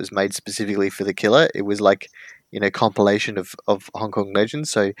menu that was made specifically for the killer. It was like, compilation of Hong Kong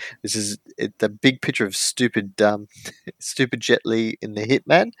Legends. So this is the big picture of stupid Jet Li in The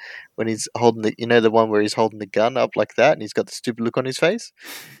Hitman when he's holding the one where he's holding the gun up like that and he's got the stupid look on his face.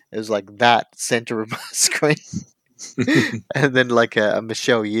 It was like that center of my screen. And then like a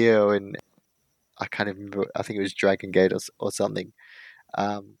Michelle Yeoh, and I can't even remember, I think it was Dragon Gate or something.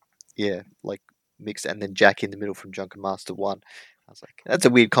 Like mixed, and then Jack in the middle from Drunken Master 1. I was like, that's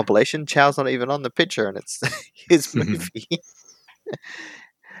a weird compilation. Chow's not even on the picture, and it's his movie.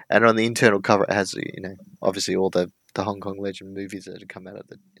 And on the internal cover, it has, obviously all the Hong Kong Legend movies that had come out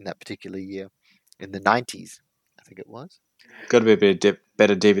in that particular year, in the 90s, I think it was. Got to be a bit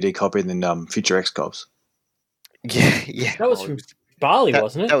better DVD copy than Future X Cops. Yeah. That was from Bali,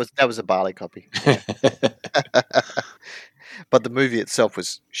 wasn't it? That was a Bali copy. Yeah. But the movie itself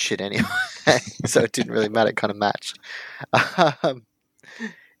was shit anyway, so it didn't really matter. It kind of matched.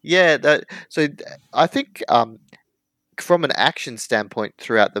 So I think from an action standpoint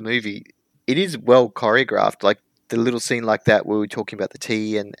throughout the movie, it is well choreographed. Like the little scene like that where we're talking about the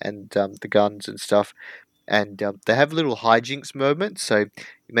tea and the guns and stuff, and they have little hijinks moments. So you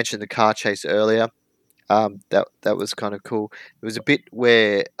mentioned the car chase earlier. That was kind of cool. There was a bit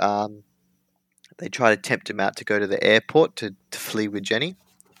where they try to tempt him out to go to the airport to flee with Jenny,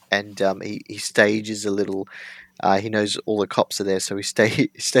 and he stages a little. He knows all the cops are there, so he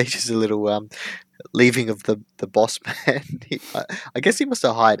stages a little leaving of the boss man. I guess he must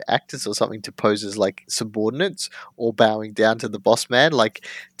have hired actors or something to pose as like subordinates, or bowing down to the boss man, like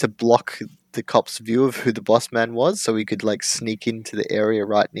to block the cops' view of who the boss man was, so he could like sneak into the area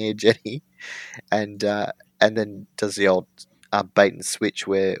right near Jenny, and then does the old bait and switch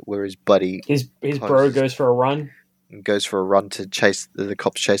where his buddy His bro goes for a run. To chase the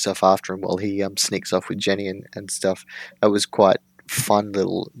cops chase off after him while he sneaks off with Jenny and stuff. That was quite fun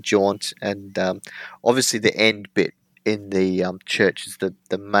little jaunt, and obviously the end bit in the church is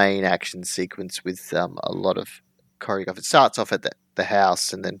the main action sequence with a lot of choreography. It starts off at the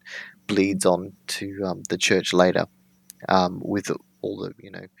house and then bleeds on to the church later, with all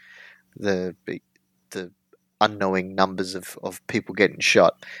the unknowing numbers of people getting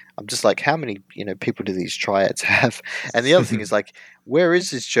shot. I'm just like, how many people do these triads have? And the other thing is like, where is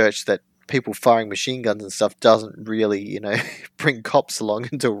this church that people firing machine guns and stuff doesn't really bring cops along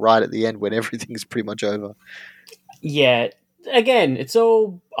until right at the end when everything's pretty much over? Yeah, again, it's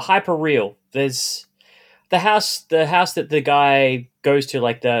all hyper real. There's the house that the guy goes to,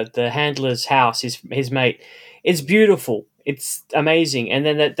 like the handler's house, his mate. It's beautiful. It's amazing. And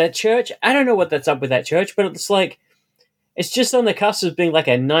then that church, I don't know what that's up with that church, but it's like, it's just on the cusp of being like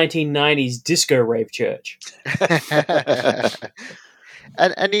a 1990s disco rave church.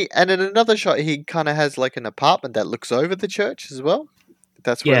 and in another shot, he kind of has like an apartment that looks over the church as well.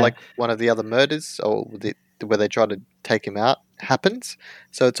 That's where like one of the other murders, or where they try to take him out, happens.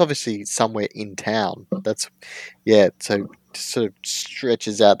 So it's obviously somewhere in town. So it sort of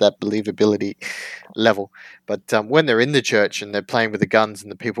stretches out that believability level. But when they're in the church and they're playing with the guns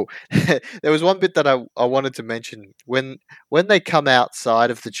and the people, there was one bit that I wanted to mention. When they come outside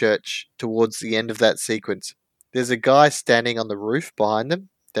of the church towards the end of that sequence, there's a guy standing on the roof behind them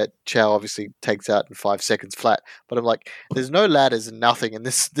that Chow obviously takes out in 5 seconds flat. But I'm like, there's no ladders and nothing, and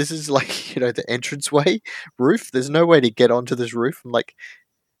this is like the entranceway roof. There's no way to get onto this roof. I'm like,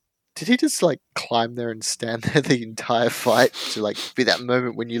 did he just like climb there and stand there the entire fight to like be that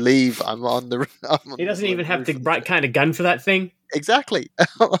moment when you leave? He doesn't even have the right kind of gun for that thing. Exactly.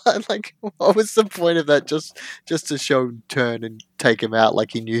 Like, what was the point of that? Just to show him turn and take him out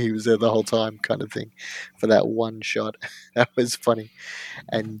like he knew he was there the whole time, kind of thing, for that one shot. That was funny,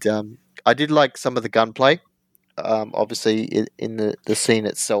 and I did like some of the gunplay. Obviously, in the scene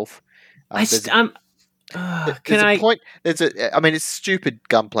itself, it's stupid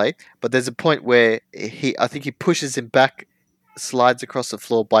gunplay, but there's a point where I think he pushes him back, slides across the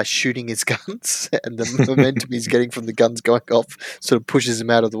floor by shooting his guns, and the momentum he's getting from the guns going off sort of pushes him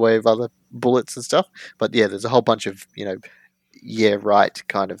out of the way of other bullets and stuff. But yeah, there's a whole bunch of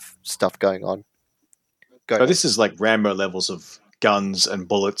kind of stuff going on. This is like Rambo levels of guns and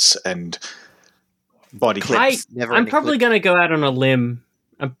bullets and body clips. I'm probably going to go out on a limb,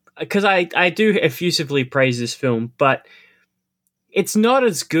 because I do effusively praise this film, but it's not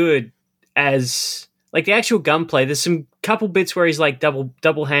as good as like the actual gunplay. There's some couple bits where he's like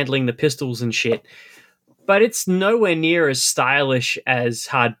double handling the pistols and shit, but it's nowhere near as stylish as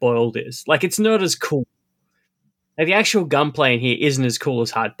Hard Boiled is. Like, it's not as cool. Like, the actual gunplay in here isn't as cool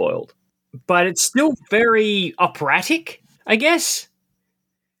as Hard Boiled, but it's still very operatic, I guess.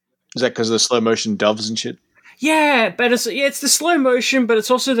 Is that because of the slow motion doves and shit? Yeah, but it's the slow motion, but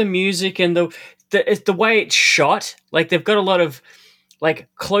it's also the music and the way it's shot. Like, they've got a lot of like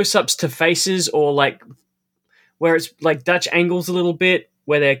close-ups to faces, or like where it's like Dutch angles a little bit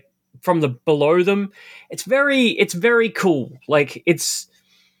where they're from the below them. It's very cool. Like, it's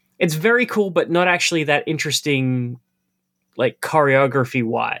very cool, but not actually that interesting, like, choreography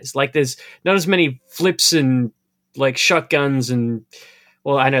wise. Like, there's not as many flips and like shotguns and.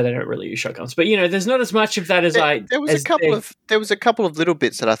 Well, I know they don't really use shotguns, but there's not as much of that as There was a couple of little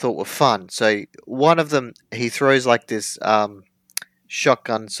bits that I thought were fun. So one of them, he throws like this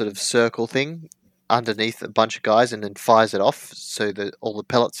shotgun sort of circle thing underneath a bunch of guys, and then fires it off so that all the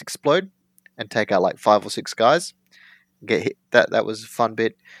pellets explode and take out like 5 or 6 guys. Get hit. That was a fun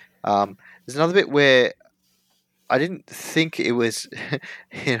bit. There's another bit where I didn't think it was,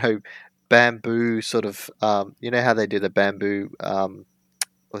 bamboo sort of. How they do the bamboo.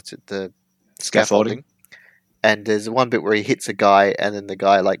 The scaffolding. And there's one bit where he hits a guy, and then the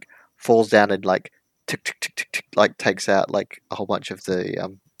guy like falls down and like tick tick tick tick tick, like takes out like a whole bunch of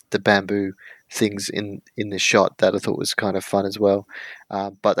the bamboo things in the shot. That I thought was kind of fun as well.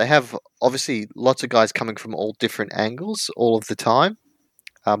 But they have obviously lots of guys coming from all different angles all of the time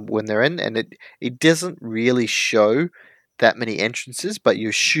when they're in, and it doesn't really show that many entrances, but you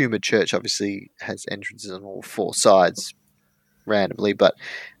assume a church obviously has entrances on all 4 sides randomly, but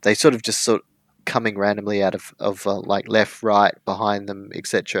they sort of coming randomly out of like left, right, behind them,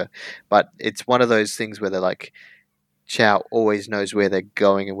 etc. But it's one of those things where they're like, Chow always knows where they're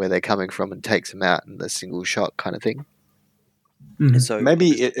going and where they're coming from and takes them out in the single shot kind of thing. Mm-hmm. So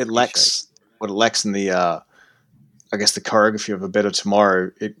maybe it lacks what it lacks in the I guess the choreography of A Better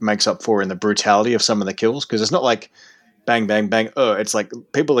Tomorrow. It makes up for in the brutality of some of the kills, because it's not like bang, bang, bang. It's like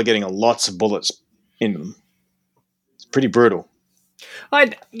people are getting lots of bullets in them. It's pretty brutal.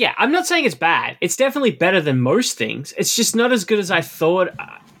 I'm not saying it's bad. It's definitely better than most things. It's just not as good as I thought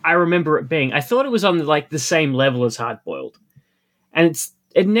I remember it being. I thought it was on like the same level as Hard Boiled. And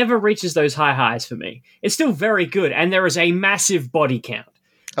it never reaches those high highs for me. It's still very good, and there is a massive body count.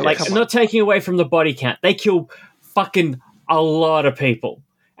 I'm not taking away from the body count. They kill fucking a lot of people.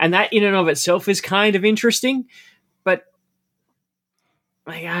 And that in and of itself is kind of interesting, but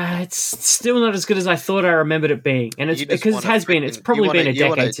it's still not as good as I thought I remembered it being. And it's because it has been. It's probably been a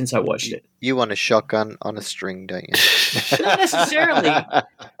decade since I watched it. You want a shotgun on a string, don't you?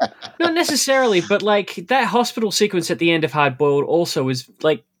 Not necessarily, but like that hospital sequence at the end of Hard Boiled also is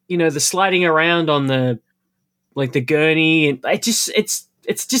like, the sliding around on the gurney, and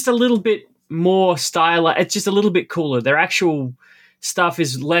it's just a little bit more stylized. It's just a little bit cooler. Their actual stuff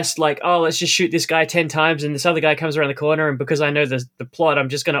is less like, oh, let's just shoot this guy 10 times and this other guy comes around the corner, and because I know the plot, I'm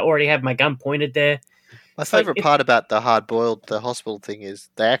just going to already have my gun pointed there. My favourite part about the hospital thing is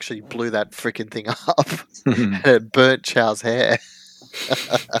they actually blew that freaking thing up and it burnt Chow's hair.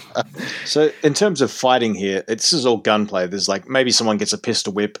 So in terms of fighting here, this is all gunplay. There's like maybe someone gets a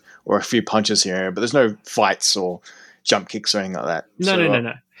pistol whip or a few punches here, but there's no fights or jump kicks or anything like that.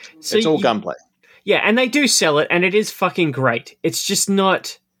 No. So it's all gunplay. Yeah, and they do sell it, and it is fucking great. It's just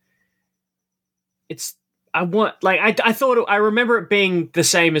not. I remember it being the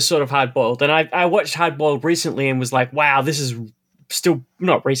same as sort of Hard Boiled, and I watched Hard Boiled recently and was like, wow, this is still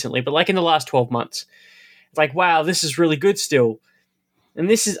not recently, but like in the last 12 months, it's like, wow, this is really good still. And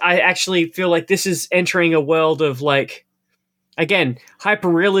I actually feel like this is entering a world of like, again,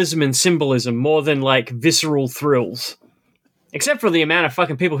 hyperrealism and symbolism more than like visceral thrills. Except for the amount of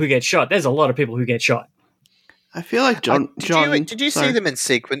fucking people who get shot. There's a lot of people who get shot. I feel like John. Did you see them in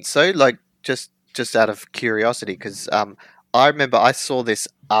sequence though? Like just out of curiosity, because I remember I saw this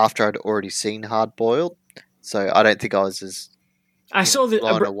after I'd already seen Hard Boiled, so I don't think I was as. I saw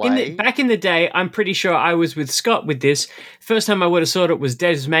back in the day. I'm pretty sure I was with Scott with this. First time I would have saw it was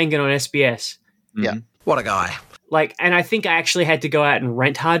Des Mangan on SBS. Yeah, What a guy. Like, and I think I actually had to go out and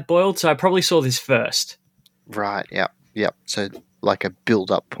rent Hard Boiled, so I probably saw this first. Right. Yeah. Yep. So like a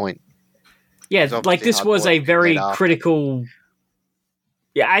build-up point. Yeah, like this was a very critical.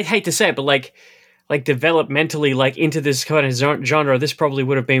 Yeah, I hate to say it, but like developmentally, like into this kind of genre, this probably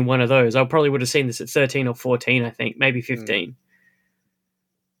would have been one of those. I probably would have seen this at 13 or 14, I think, maybe 15.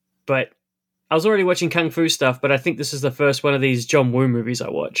 But I was already watching Kung Fu stuff, but I think this is the first one of these John Woo movies I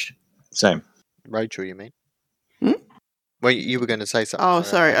watched. Same. Rachel, you mean? Well, you were going to say something. Oh,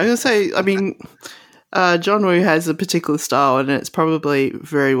 sorry. I was going to say, I mean, John Woo has a particular style, and it's probably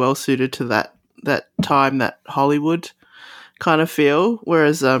very well suited to that time, that Hollywood kind of feel.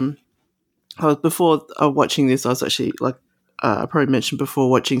 Whereas before watching this, I was actually, like I probably mentioned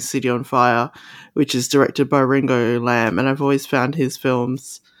before, watching City on Fire, which is directed by Ringo Lam, and I've always found his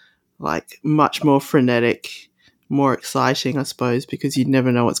films like much more frenetic, more exciting, I suppose, because you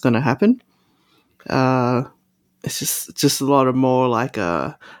never know what's going to happen. It's just a lot of more like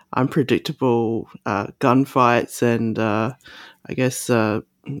unpredictable gunfights and I guess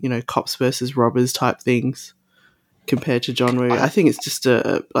cops versus robbers type things compared to John Woo. I think it's just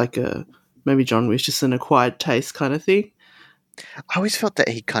maybe John Woo's just an acquired taste kind of thing. I always felt that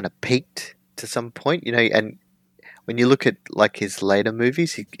he kind of peaked to some point, and when you look at like his later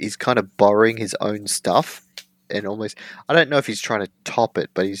movies, he's kind of borrowing his own stuff. And almost, I don't know if he's trying to top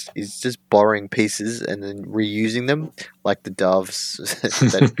it, but he's just borrowing pieces and then reusing them, like the doves.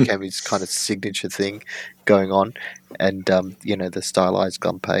 That became his kind of signature thing going on, and the stylized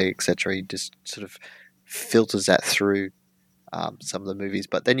gunplay, etc. He just sort of filters that through some of the movies.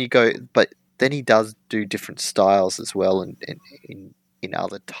 But then he does do different styles as well, in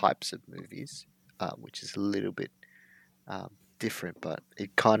other types of movies, which is a little bit different, but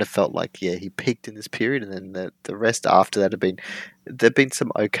it kind of felt like he peaked in this period, and then the rest after that there've been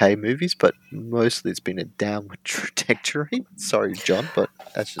some okay movies, but mostly it's been a downward trajectory. Sorry, John, but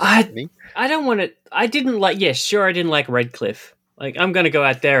that's just me. I didn't like Redcliffe. Like, I'm going to go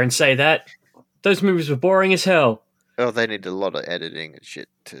out there and say that those movies were boring as hell. Oh, they needed a lot of editing and shit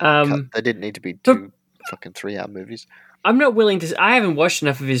to cut. They didn't need to be two fucking 3-hour movies. I'm not willing to. I haven't watched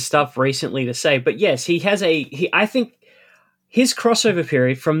enough of his stuff recently to say, but yes, he has I think his crossover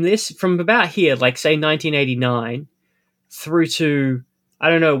period from about here, like say 1989, through to I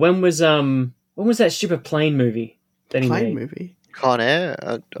don't know when was that stupid plane movie that he made? Movie? Con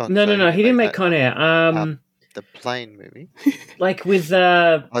Air? No, he didn't make Con Air. The plane movie, like with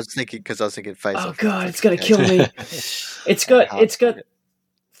I was thinking Face Off. Oh god, it's gonna kill me. It's got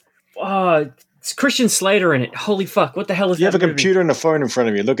It's Christian Slater in it. Holy fuck! What the hell is You that? have a movie? computer and a phone in front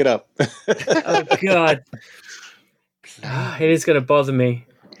of you. Look it up. Oh god, it is going to bother me.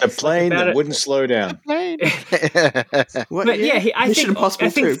 A plane about that it- wouldn't slow down. What, But yeah, year? I Mission think Impossible I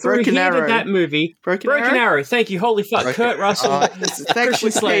think 2, through Broken he Arrow. did that movie. Broken Arrow? Thank you. Holy fuck, Kurt Russell, Thanks, Christian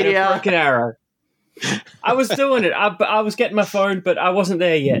Slater, Wikipedia. Broken Arrow. I was doing it. I was getting my phone, but I wasn't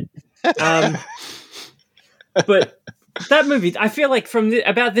there yet. But that movie, I feel like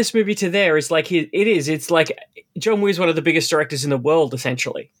about this movie to there is like it's like John Woo's one of the biggest directors in the world,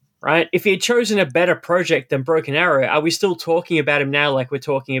 essentially. Right? If he had chosen a better project than Broken Arrow, are we still talking about him now like we're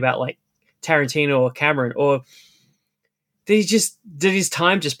talking about like Tarantino or Cameron? Or did his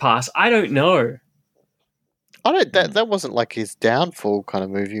time just pass? I don't know. That wasn't like his downfall kind of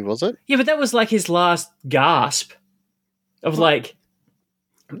movie, was it? Yeah, but that was like his last gasp of like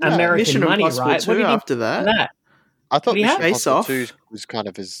American Mission money, Impossible right? 2 What did he after that. that? I thought What do you Mission have? Impossible Face 2 was kind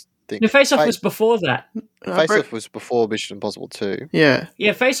of his thing. The Face Off was before that. Face Off was before Mission Impossible 2. Yeah.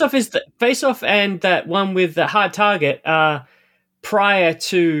 Yeah, Face Off and that one with the Hard Target prior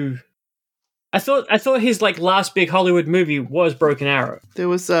to. I thought his like last big Hollywood movie was Broken Arrow. There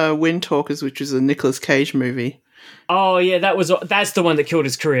was Wind Talkers, which was a Nicolas Cage movie. Oh yeah, that's the one that killed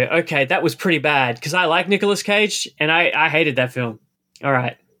his career. Okay, that was pretty bad because I like Nicolas Cage and I hated that film. All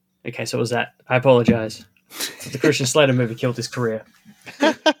right, okay, so it was that. I apologize. The Christian Slater movie killed his career.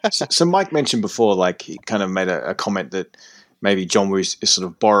 So Mike mentioned before, like he kind of made a comment that maybe John Woo sort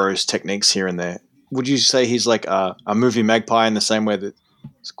of borrows techniques here and there. Would you say he's like a movie magpie in the same way that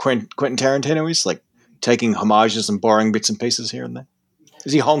Quentin Tarantino is, like taking homages and borrowing bits and pieces here and there?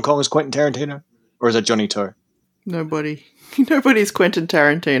 Is he Hong Kong's Quentin Tarantino, or is that Johnny To? Nobody's Quentin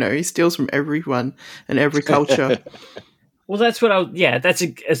Tarantino. He steals from everyone and every culture. Well, that's that's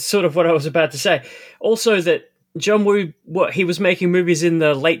a sort of what I was about to say. Also, that John Woo, he was making movies in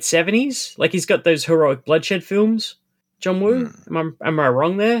the late 70s? Like, he's got those heroic bloodshed films, John Woo? Am I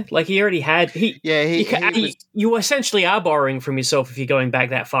wrong there? Like, he already had... You essentially are borrowing from yourself if you're going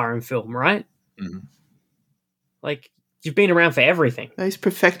back that far in film, right? Mm-hmm. Like, you've been around for everything. He's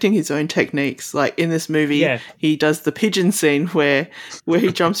perfecting his own techniques. Like in this movie, he does the pigeon scene where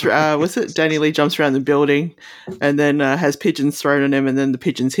he jumps. Danny Lee jumps around the building, and then has pigeons thrown on him, and then the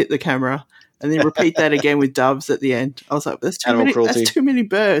pigeons hit the camera, and then repeat that again with doves at the end. I was like, "That's too many. That's too many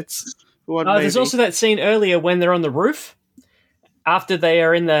birds." For one movie. There's also that scene earlier when they're on the roof after they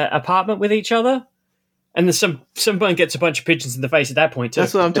are in the apartment with each other. And then someone gets a bunch of pigeons in the face at that point too.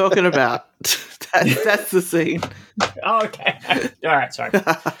 That's what I'm talking about. That's the scene. Oh, okay. All right, sorry.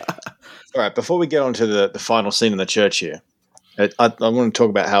 All right, before we get on to the final scene in the church here, I want to talk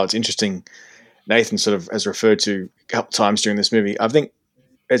about how it's interesting. Nathan sort of has referred to a couple times during this movie. I think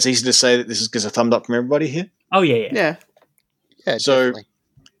it's easy to say that this gets a thumbs up from everybody here. Oh, yeah. Yeah, so definitely.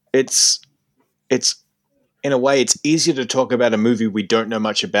 it's in a way, it's easier to talk about a movie we don't know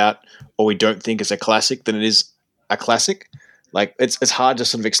much about or we don't think is a classic than it is a classic. Like, it's hard to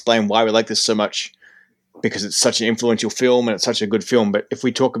sort of explain why we like this so much because it's such an influential film and it's such a good film. But if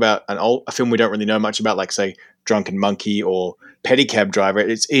we talk about a film we don't really know much about, like, say, Drunken Monkey or Pedicab Driver,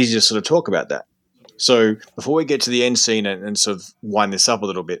 it's easy to sort of talk about that. So before we get to the end scene and sort of wind this up a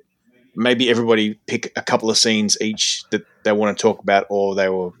little bit, maybe everybody pick a couple of scenes each that they want to talk about or they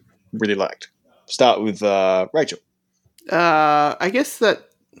were really liked. Start with Rachel. I guess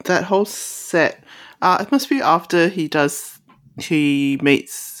that whole set. It must be after he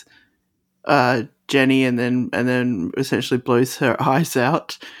meets Jenny and then essentially blows her eyes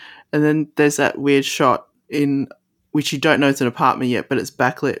out, and then there's that weird shot in which you don't know it's an apartment yet, but it's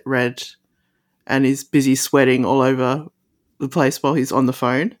backlit red, and he's busy sweating all over the place while he's on the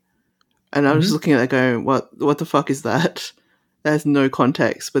phone. And I was just looking at that going, what the fuck is that? That has no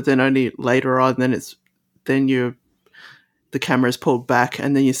context. But then only later on, the camera's pulled back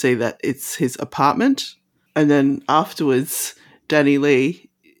and then you see that it's his apartment. And then afterwards, Danny Lee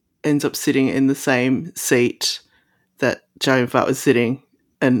ends up sitting in the same seat that Chow Yun-fat was sitting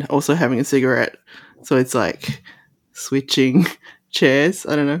and also having a cigarette. So it's like switching chairs.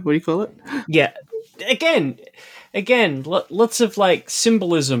 I don't know. What do you call it? Yeah. Again, lots of like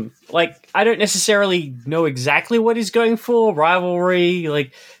symbolism. Like, I don't necessarily know exactly what he's going for. Rivalry,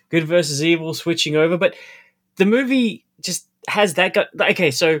 like good versus evil, switching over. But the movie just has that.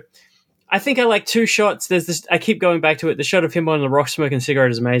 Okay, so I think I like two shots. There's this. I keep going back to it. The shot of him on the rock smoking a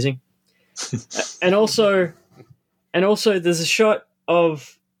cigarette is amazing. and also, there's a shot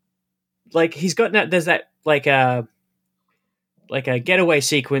of like he's got that. There's that like a getaway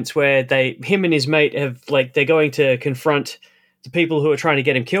sequence where him and his mate they're going to confront the people who are trying to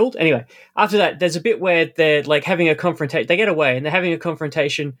get him killed. Anyway, after that, there's a bit where they're like having a confrontation. They get away and they're having a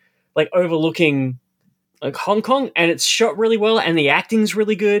confrontation like overlooking like Hong Kong, and it's shot really well, and the acting's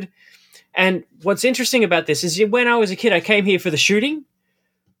really good. And what's interesting about this is when I was a kid, I came here for the shooting,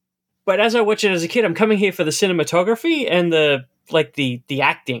 but as I watch it as a kid, I'm coming here for the cinematography and the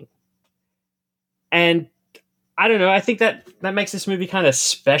acting. And I don't know, I think that makes this movie kind of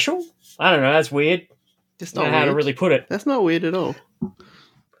special. I don't know, that's weird. It's I not don't know how to weird. really put it. That's not weird at all.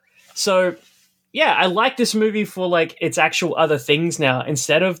 So, yeah, I like this movie for like its actual other things now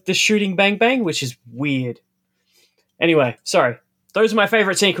instead of the shooting bang bang, which is weird. Anyway, sorry. Those are my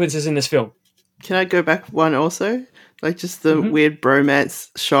favorite sequences in this film. Can I go back one also? Like just the weird bromance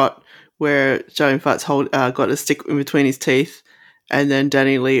shot where Joan Fart's got a stick in between his teeth, and then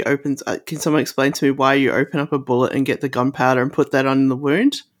Danny Lee opens. Can someone explain to me why you open up a bullet and get the gunpowder and put that on the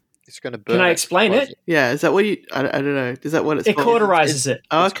wound? It's going to burn. Can I explain it? Yeah, is that what you? I don't know. Is that what it's It called? cauterizes it.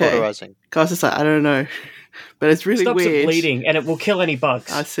 Oh, It's okay. cauterizing. I was just like, I don't know, but it's really Stops weird. it bleeding, and it will kill any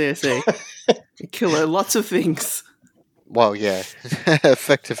bugs. I see. It kill lots of things. Well, yeah.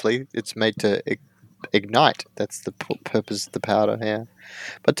 Effectively, it's made to ignite. That's the purpose of the powder, yeah.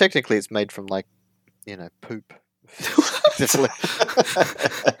 But technically, it's made from, like, poop.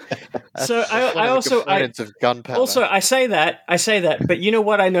 So I also of gunpowder. Also, I say that, but you know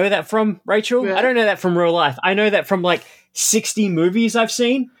what I know that from, Rachel? Yeah. I don't know that from real life. I know that from like 60 movies I've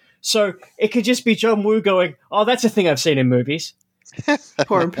seen. So it could just be John Woo going, "Oh, that's a thing I've seen in movies."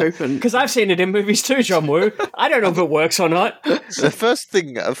 Pour and poop and Because I've seen it in movies too, John Woo. I don't know if it works or not. The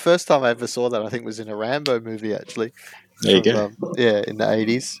first time I ever saw that, I think, was in a Rambo movie, actually. There you go. Yeah, in the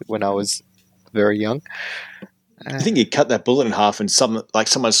 80s, when I was very young. I think you cut that bullet in half and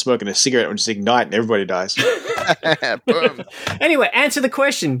someone's smoking a cigarette and just ignite and everybody dies. Boom. Anyway, answer the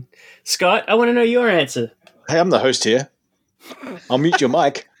question, Scott. I want to know your answer. Hey, I'm the host here. I'll mute your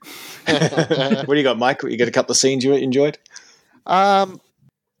mic. What do you got, Mike? You got a couple of scenes you enjoyed? Yeah,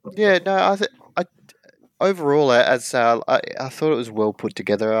 no, overall, I thought it was well put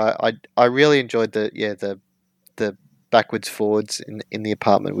together. I really enjoyed the backwards forwards in the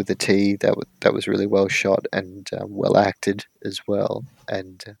apartment with the tea. That was really well shot and well acted as well.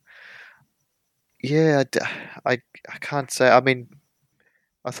 And I can't say. I mean,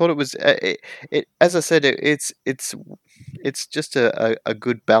 I thought it was it as I said, it's just a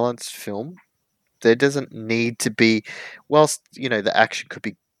good balanced film. There doesn't need to be, whilst the action could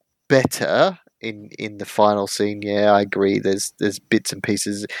be better in the final scene. Yeah, I agree. There's bits and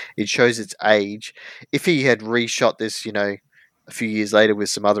pieces. It shows its age. If he had reshot this, a few years later with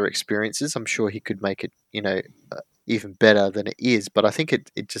some other experiences, I'm sure he could make it, even better than it is. But I think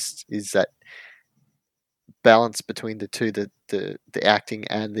it just is that balance between the two, the acting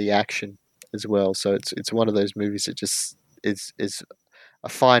and the action as well. So it's one of those movies that just is a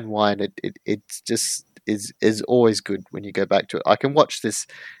fine wine. It just is always good when you go back to it. I can watch this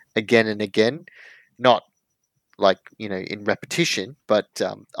again and again, not like in repetition, but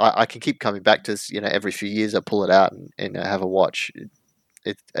I can keep coming back to this. Every few years I pull it out and have a watch.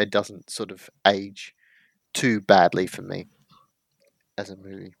 It doesn't sort of age too badly for me as a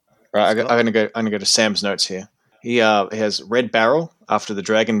movie. Right, I'm gonna go to Sam's notes here. He has Red Barrel after the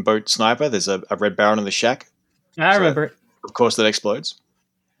Dragon Boat Sniper. There's a red barrel in the shack. I remember it. Of course, that explodes.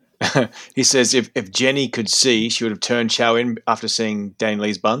 He says if Jenny could see, she would have turned Chow in after seeing Danny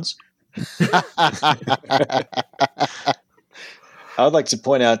Lee's buns. I would like to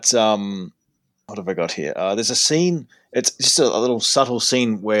point out, what have I got here? There's a scene, it's just a little subtle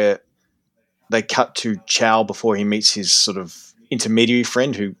scene where they cut to Chow before he meets his sort of intermediary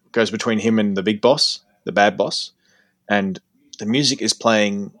friend who goes between him and the big boss, the bad boss. And the music is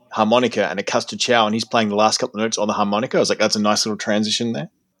playing harmonica and it cuts to Chow and he's playing the last couple of notes on the harmonica. I was like, that's a nice little transition there.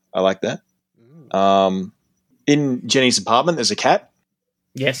 I like that. In Jenny's apartment, there's a cat.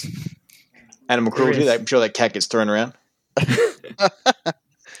 Yes. Animal cruelty. I'm sure that cat gets thrown around.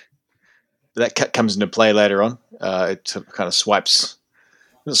 That cat comes into play later on. It kind of swipe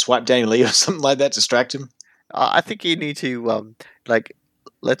Danny Lee or something like that, distract him. I think you need to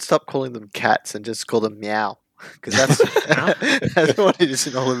let's stop calling them cats and just call them meow, because that's what it is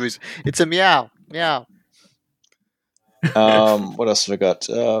in all the movies. It's a meow. What else have I got?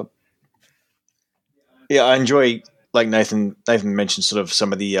 I enjoy, like Nathan mentioned, sort of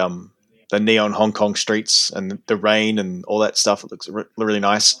some of the neon Hong Kong streets and the rain and all that stuff. It looks really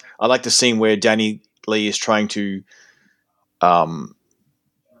nice. I like the scene where Danny Lee is trying to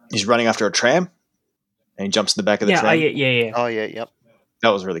he's running after a tram and he jumps in the back of the tram. Yeah. Oh yeah, yep. That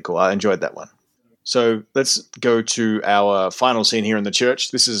was really cool. I enjoyed that one. So let's go to our final scene here in the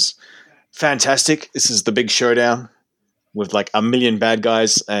church. This is fantastic. This is the big showdown with like 1 million bad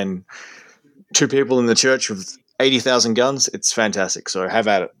guys and 2 people in the church with 80,000 guns. It's fantastic. So have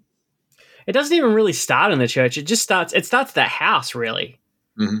at it. it doesn't even really start in the church. It starts at that house, really.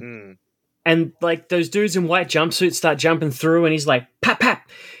 Mm. And like those dudes in white jumpsuits start jumping through, and he's like, "Pap pap."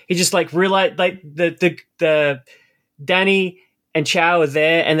 He just like realize like the Danny and Chow are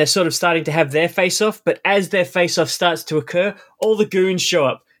there, and they're sort of starting to have their face off. But as their face off starts to occur, all the goons show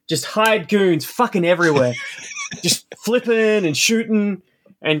up, just hired goons, fucking everywhere, just flipping and shooting,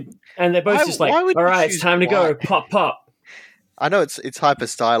 and they're both just like, "All right, it's time to go, pop pop." I know it's hyper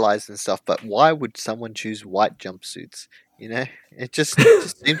stylized and stuff, but why would someone choose white jumpsuits? You know, it just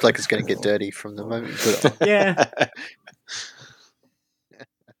seems like it's going to get dirty from the moment you put it on. Yeah.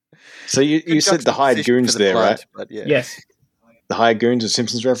 So you said the hired goons there, right? But yeah. Yes. The hired goons, a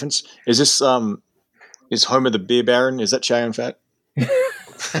Simpsons reference. Is this is Homer the beer baron? Is that Chow Yun-fat?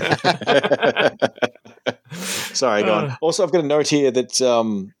 Sorry, go on. Also, I've got a note here that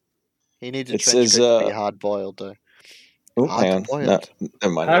he needs a trench coat to be hard boiled, though. Oh, hang on. No,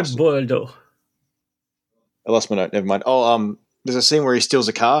 never mind. Hard boiled, though. I lost my note. Never mind. Oh, there's a scene where he steals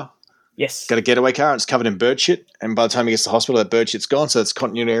a car. Yes. Got a getaway car, and it's covered in bird shit. And by the time he gets to the hospital, that bird shit's gone, so it's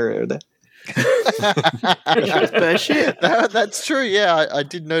continuity area there. Bird shit. That's true, yeah. I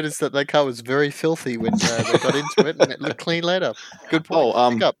did notice that car was very filthy when they got into it, and it looked clean later. Good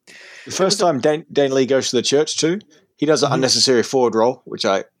point. The first time Dan Lee goes to the church, too, he does an unnecessary forward roll, which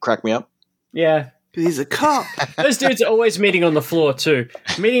cracked me up. Yeah. He's a cop. Those dudes are always meeting on the floor, too.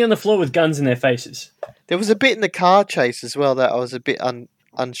 Meeting on the floor with guns in their faces. There was a bit in the car chase as well that I was a bit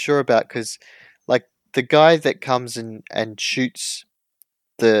unsure about, because like the guy that comes in and shoots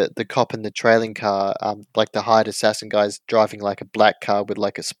the cop in the trailing car, like the hired assassin guy's driving like a black car with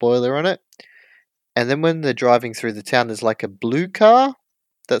like a spoiler on it. And then when they're driving through the town, there's like a blue car.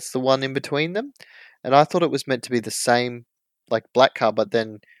 That's the one in between them. And I thought it was meant to be the same like black car, but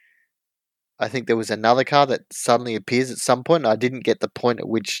then I think there was another car that suddenly appears at some point. And I didn't get the point at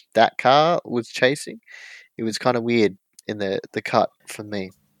which that car was chasing. It was kind of weird in the cut for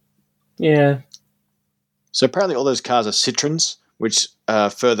me. Yeah. So apparently all those cars are Citroens, which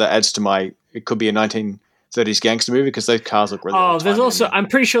further adds to it could be a 1930s gangster movie because those cars look really there's also, I'm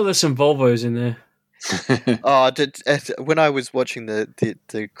pretty sure there's some Volvos in there. When I was watching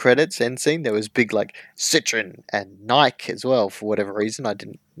the credits end scene, there was big like Citroen and Nike as well. For whatever reason, I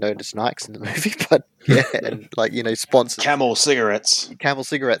didn't notice Nikes in the movie, but yeah, and like sponsors. Camel cigarettes.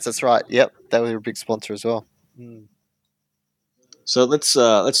 That's right. Yep, they were a big sponsor as well. Mm. So let's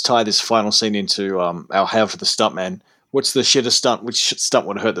tie this final scene into our hail for the stuntman. What's the shittest stunt? Which stunt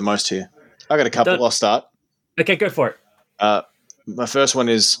would hurt the most here? I got a couple. I'll start. Okay, go for it. My first one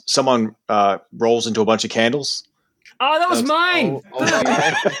is someone rolls into a bunch of candles. Oh, that was mine.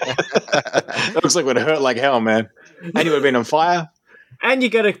 That looks like it would hurt like hell, man. And you would have been on fire. And you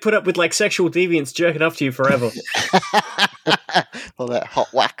got to put up with like sexual deviants jerking off to you forever. All that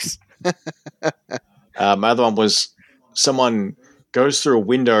hot wax. My other one was someone goes through a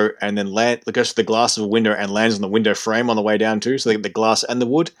window and then goes through the glass of a window and lands on the window frame on the way down too. So they get the glass and the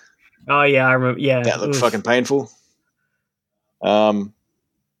wood. Oh yeah, I remember. Yeah, that looked fucking painful. And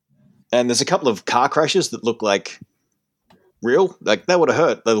there's a couple of car crashes that look like real. Like that would have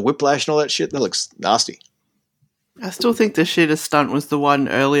hurt. The whiplash and all that shit. That looks nasty. I still think the shittest stunt was the one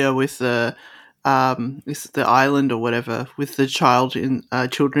earlier with the island or whatever with the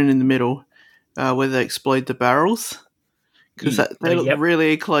children in the middle, where they explode the barrels because they look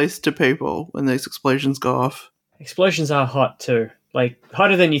really close to people when those explosions go off. Explosions are hot too, like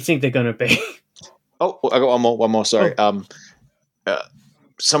hotter than you think they're going to be. Oh, I got one more. Sorry.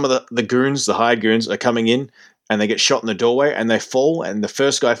 Some of the goons, the hired goons, are coming in and they get shot in the doorway and they fall, and the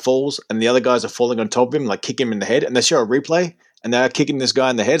first guy falls and the other guys are falling on top of him, like kick him in the head, and they show a replay and they're kicking this guy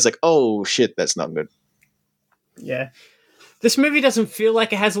in the head. It's like, oh shit, that's not good. Yeah. This movie doesn't feel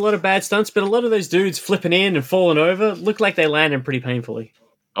like it has a lot of bad stunts, but a lot of those dudes flipping in and falling over look like they landed pretty painfully.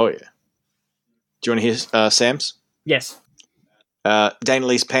 Oh yeah. Do you want to hear Sam's? Yes. Dana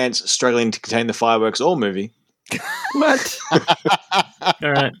Lee's pants struggling to contain the fireworks all movie. What?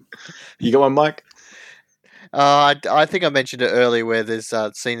 All right. You got one, Mike? I think I mentioned it earlier where there's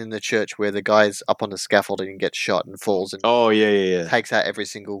a scene in the church where the guy's up on the scaffolding and gets shot and falls and takes out every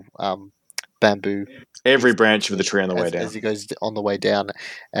single bamboo. Every branch of the tree on the way down. As he goes on the way down.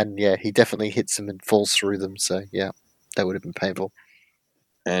 And yeah, he definitely hits them and falls through them. So yeah, that would have been painful.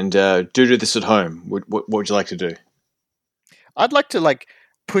 And do this at home. What would you like to do? I'd like to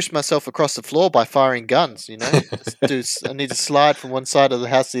push myself across the floor by firing guns, I need to slide from one side of the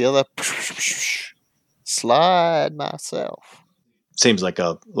house to the other. Slide myself. Seems like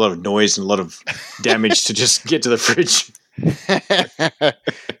a lot of noise and a lot of damage to just get to the fridge.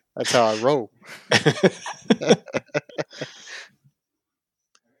 That's how I roll.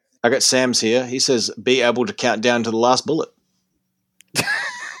 I got Sam's here. He says, be able to count down to the last bullet.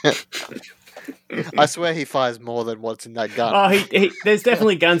 I swear he fires more than what's in that gun. Oh, there's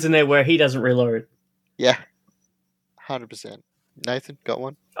definitely guns in there where he doesn't reload. Yeah. 100%. Nathan, got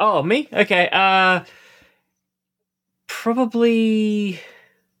one? Oh, me? Okay. Probably.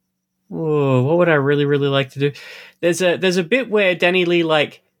 Whoa, what would I really, really like to do? There's a bit where Danny Lee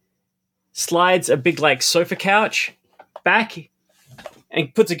like slides a big like sofa couch back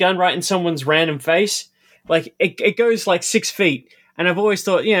and puts a gun right in someone's random face. Like it goes like 6 feet, and I've always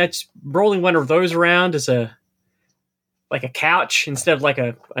thought, just rolling one of those around as a couch instead of like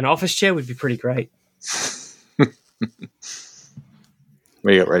an office chair would be pretty great.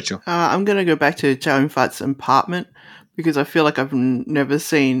 Where you got, Rachel? I'm going to go back to Chow Yun-fat's apartment because I feel like I've never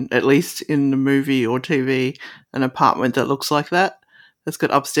seen, at least in the movie or TV, an apartment that looks like that. It's got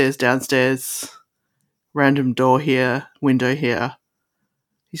upstairs, downstairs, random door here, window here.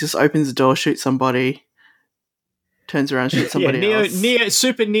 He just opens the door, shoots somebody, turns around, shoots somebody else.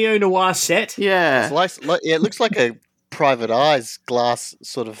 Super neo-noir set. Yeah. It looks like a private eyes glass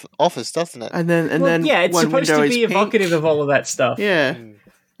sort of office, doesn't it? And then it's one supposed window to is be pink. evocative of all of that stuff. Yeah.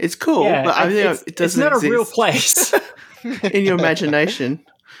 It's cool, Yeah, but I think it doesn't it's not exist a real place. in your imagination.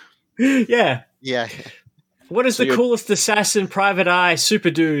 Yeah. Yeah. What is the coolest assassin, private eye, super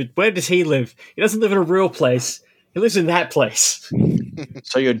dude? Where does he live? He doesn't live in a real place. He lives in that place.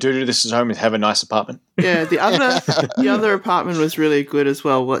 So your duty this is home is have a nice apartment? Yeah, the other apartment was really good as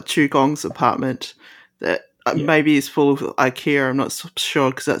well. What Chu Gong's apartment that maybe is full of IKEA. I'm not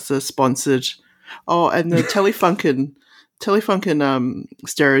sure because that's a sponsored. Oh, and the Telefunken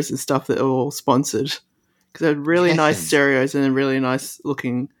stereos and stuff that are all sponsored because they're really nice stereos and really nice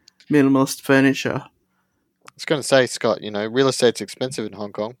looking minimalist furniture. I was going to say, Scott, real estate's expensive in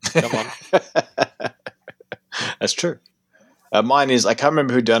Hong Kong. Come on. That's true. Mine is, I can't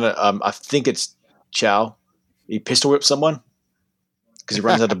remember who done it. I think it's Chow. He pistol whipped someone because he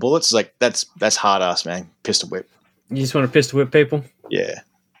runs out of bullets. It's like, that's hard ass, man. Pistol whip. You just want to pistol whip people? Yeah.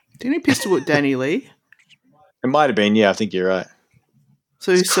 Didn't he pistol whip Danny Lee? It might have been. Yeah, I think you're right.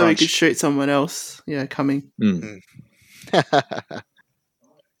 So he could shoot someone else. Yeah, coming. I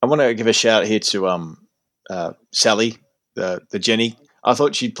want to give a shout out here to Sally, the Jenny. I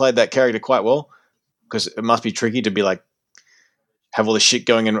thought she played that character quite well because it must be tricky to be like have all this shit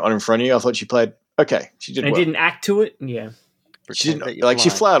going on in front of you. I thought she played okay. She did. And well. Didn't act to it. Yeah. She didn't like. She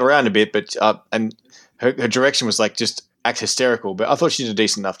flowered around a bit, but and her direction was like just act hysterical. But I thought she did a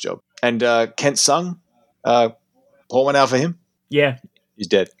decent enough job. And Kent Sung, pour one out for him. Yeah. He's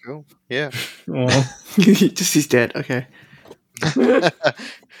dead. Cool. Yeah. Just he's dead. Okay.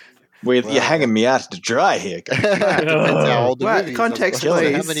 You're hanging me out to dry here. Depends how old the movie is. Context, How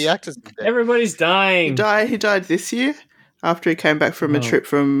please. many actors are there? Everybody's dying. He died this year after he came back from a trip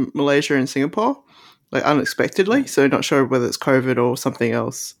from Malaysia and Singapore, like unexpectedly. So not sure whether it's COVID or something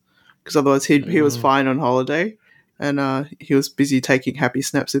else. Because otherwise he was fine on holiday, and he was busy taking happy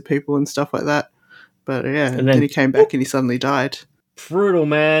snaps with people and stuff like that. But yeah, and then he came back and he suddenly died. Brutal,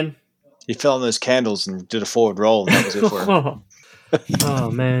 man. He fell on those candles and did a forward roll, and that was it for him.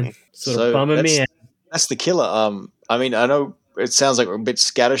 Oh man, sort of bumming me out. That's The Killer. I mean, I know it sounds like we're a bit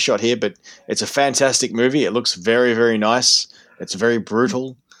scattershot here, but it's a fantastic movie. It looks very, very nice. It's very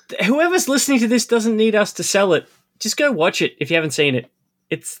brutal. Whoever's listening to this doesn't need us to sell it. Just go watch it if you haven't seen it.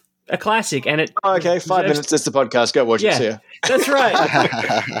 It's a classic, and it. Oh, okay, 5 minutes. That's the podcast. Go watch it. See ya. That's right.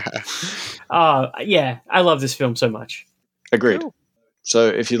 Yeah, I love this film so much. Agreed. Cool. So,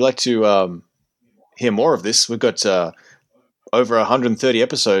 if you'd like to hear more of this, we've got over 130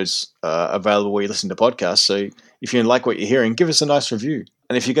 episodes available where you listen to podcasts. So, if you like what you're hearing, give us a nice review.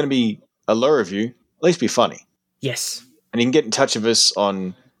 And if you're going to be a low review, at least be funny. Yes. And you can get in touch with us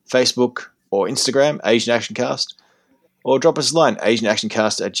on Facebook or Instagram, Asian Action Cast, or drop us a line,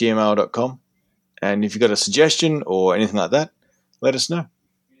 asianactioncast@gmail.com. And if you've got a suggestion or anything like that, let us know.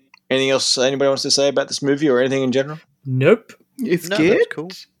 Anything else anybody wants to say about this movie or anything in general? Nope. It's good. That's cool.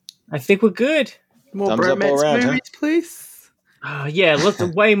 I think we're good. More Thumbs up all bromance around, movies, please. Yeah,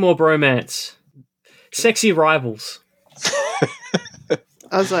 way more bromance. Sexy rivals.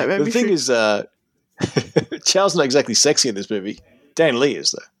 I was like, maybe the thing is, Chow's not exactly sexy in this movie. Dan Lee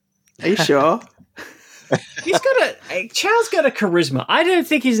is, though. Are you sure? Chow's got a charisma. I don't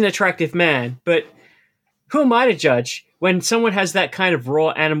think he's an attractive man, but who am I to judge when someone has that kind of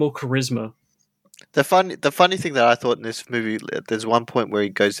raw animal charisma? The funny thing that I thought in this movie, there's one point where he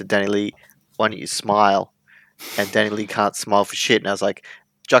goes to Danny Lee, "Why don't you smile?" And Danny Lee can't smile for shit. And I was like,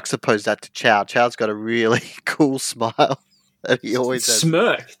 juxtapose that to Chow. Chow's got a really cool smile that he always has.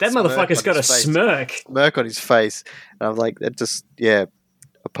 Smirk. That motherfucker's got a smirk. Smirk on his face. And I'm like, that just,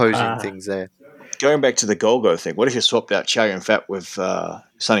 opposing things there. Going back to the Golgo thing, what if you swapped out Chow Yun-fat with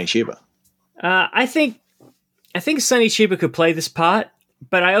Sonny Chiba? I think Sonny Chiba could play this part,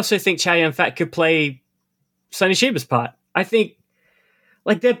 but I also think Chow Yun-fat could play Sonny Chiba's part. I think,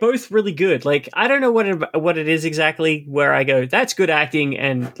 like, they're both really good. Like, I don't know what it is exactly where I go, that's good acting,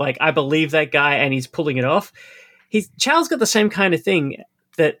 and, like, I believe that guy, and he's pulling it off. Chow's got the same kind of thing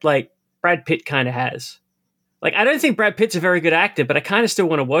that, like, Brad Pitt kind of has. Like, I don't think Brad Pitt's a very good actor, but I kind of still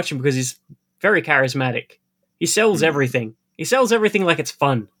want to watch him because he's very charismatic. He sells everything. He sells everything like it's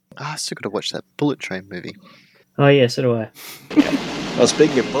fun. I still got to watch that Bullet Train movie. Oh, yeah, so do I. Well,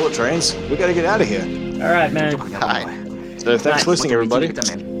 speaking of bullet trains, we got to get out of here. All right, man. Hi. So thanks for listening, everybody.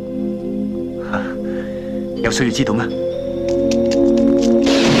 有需要知道咩？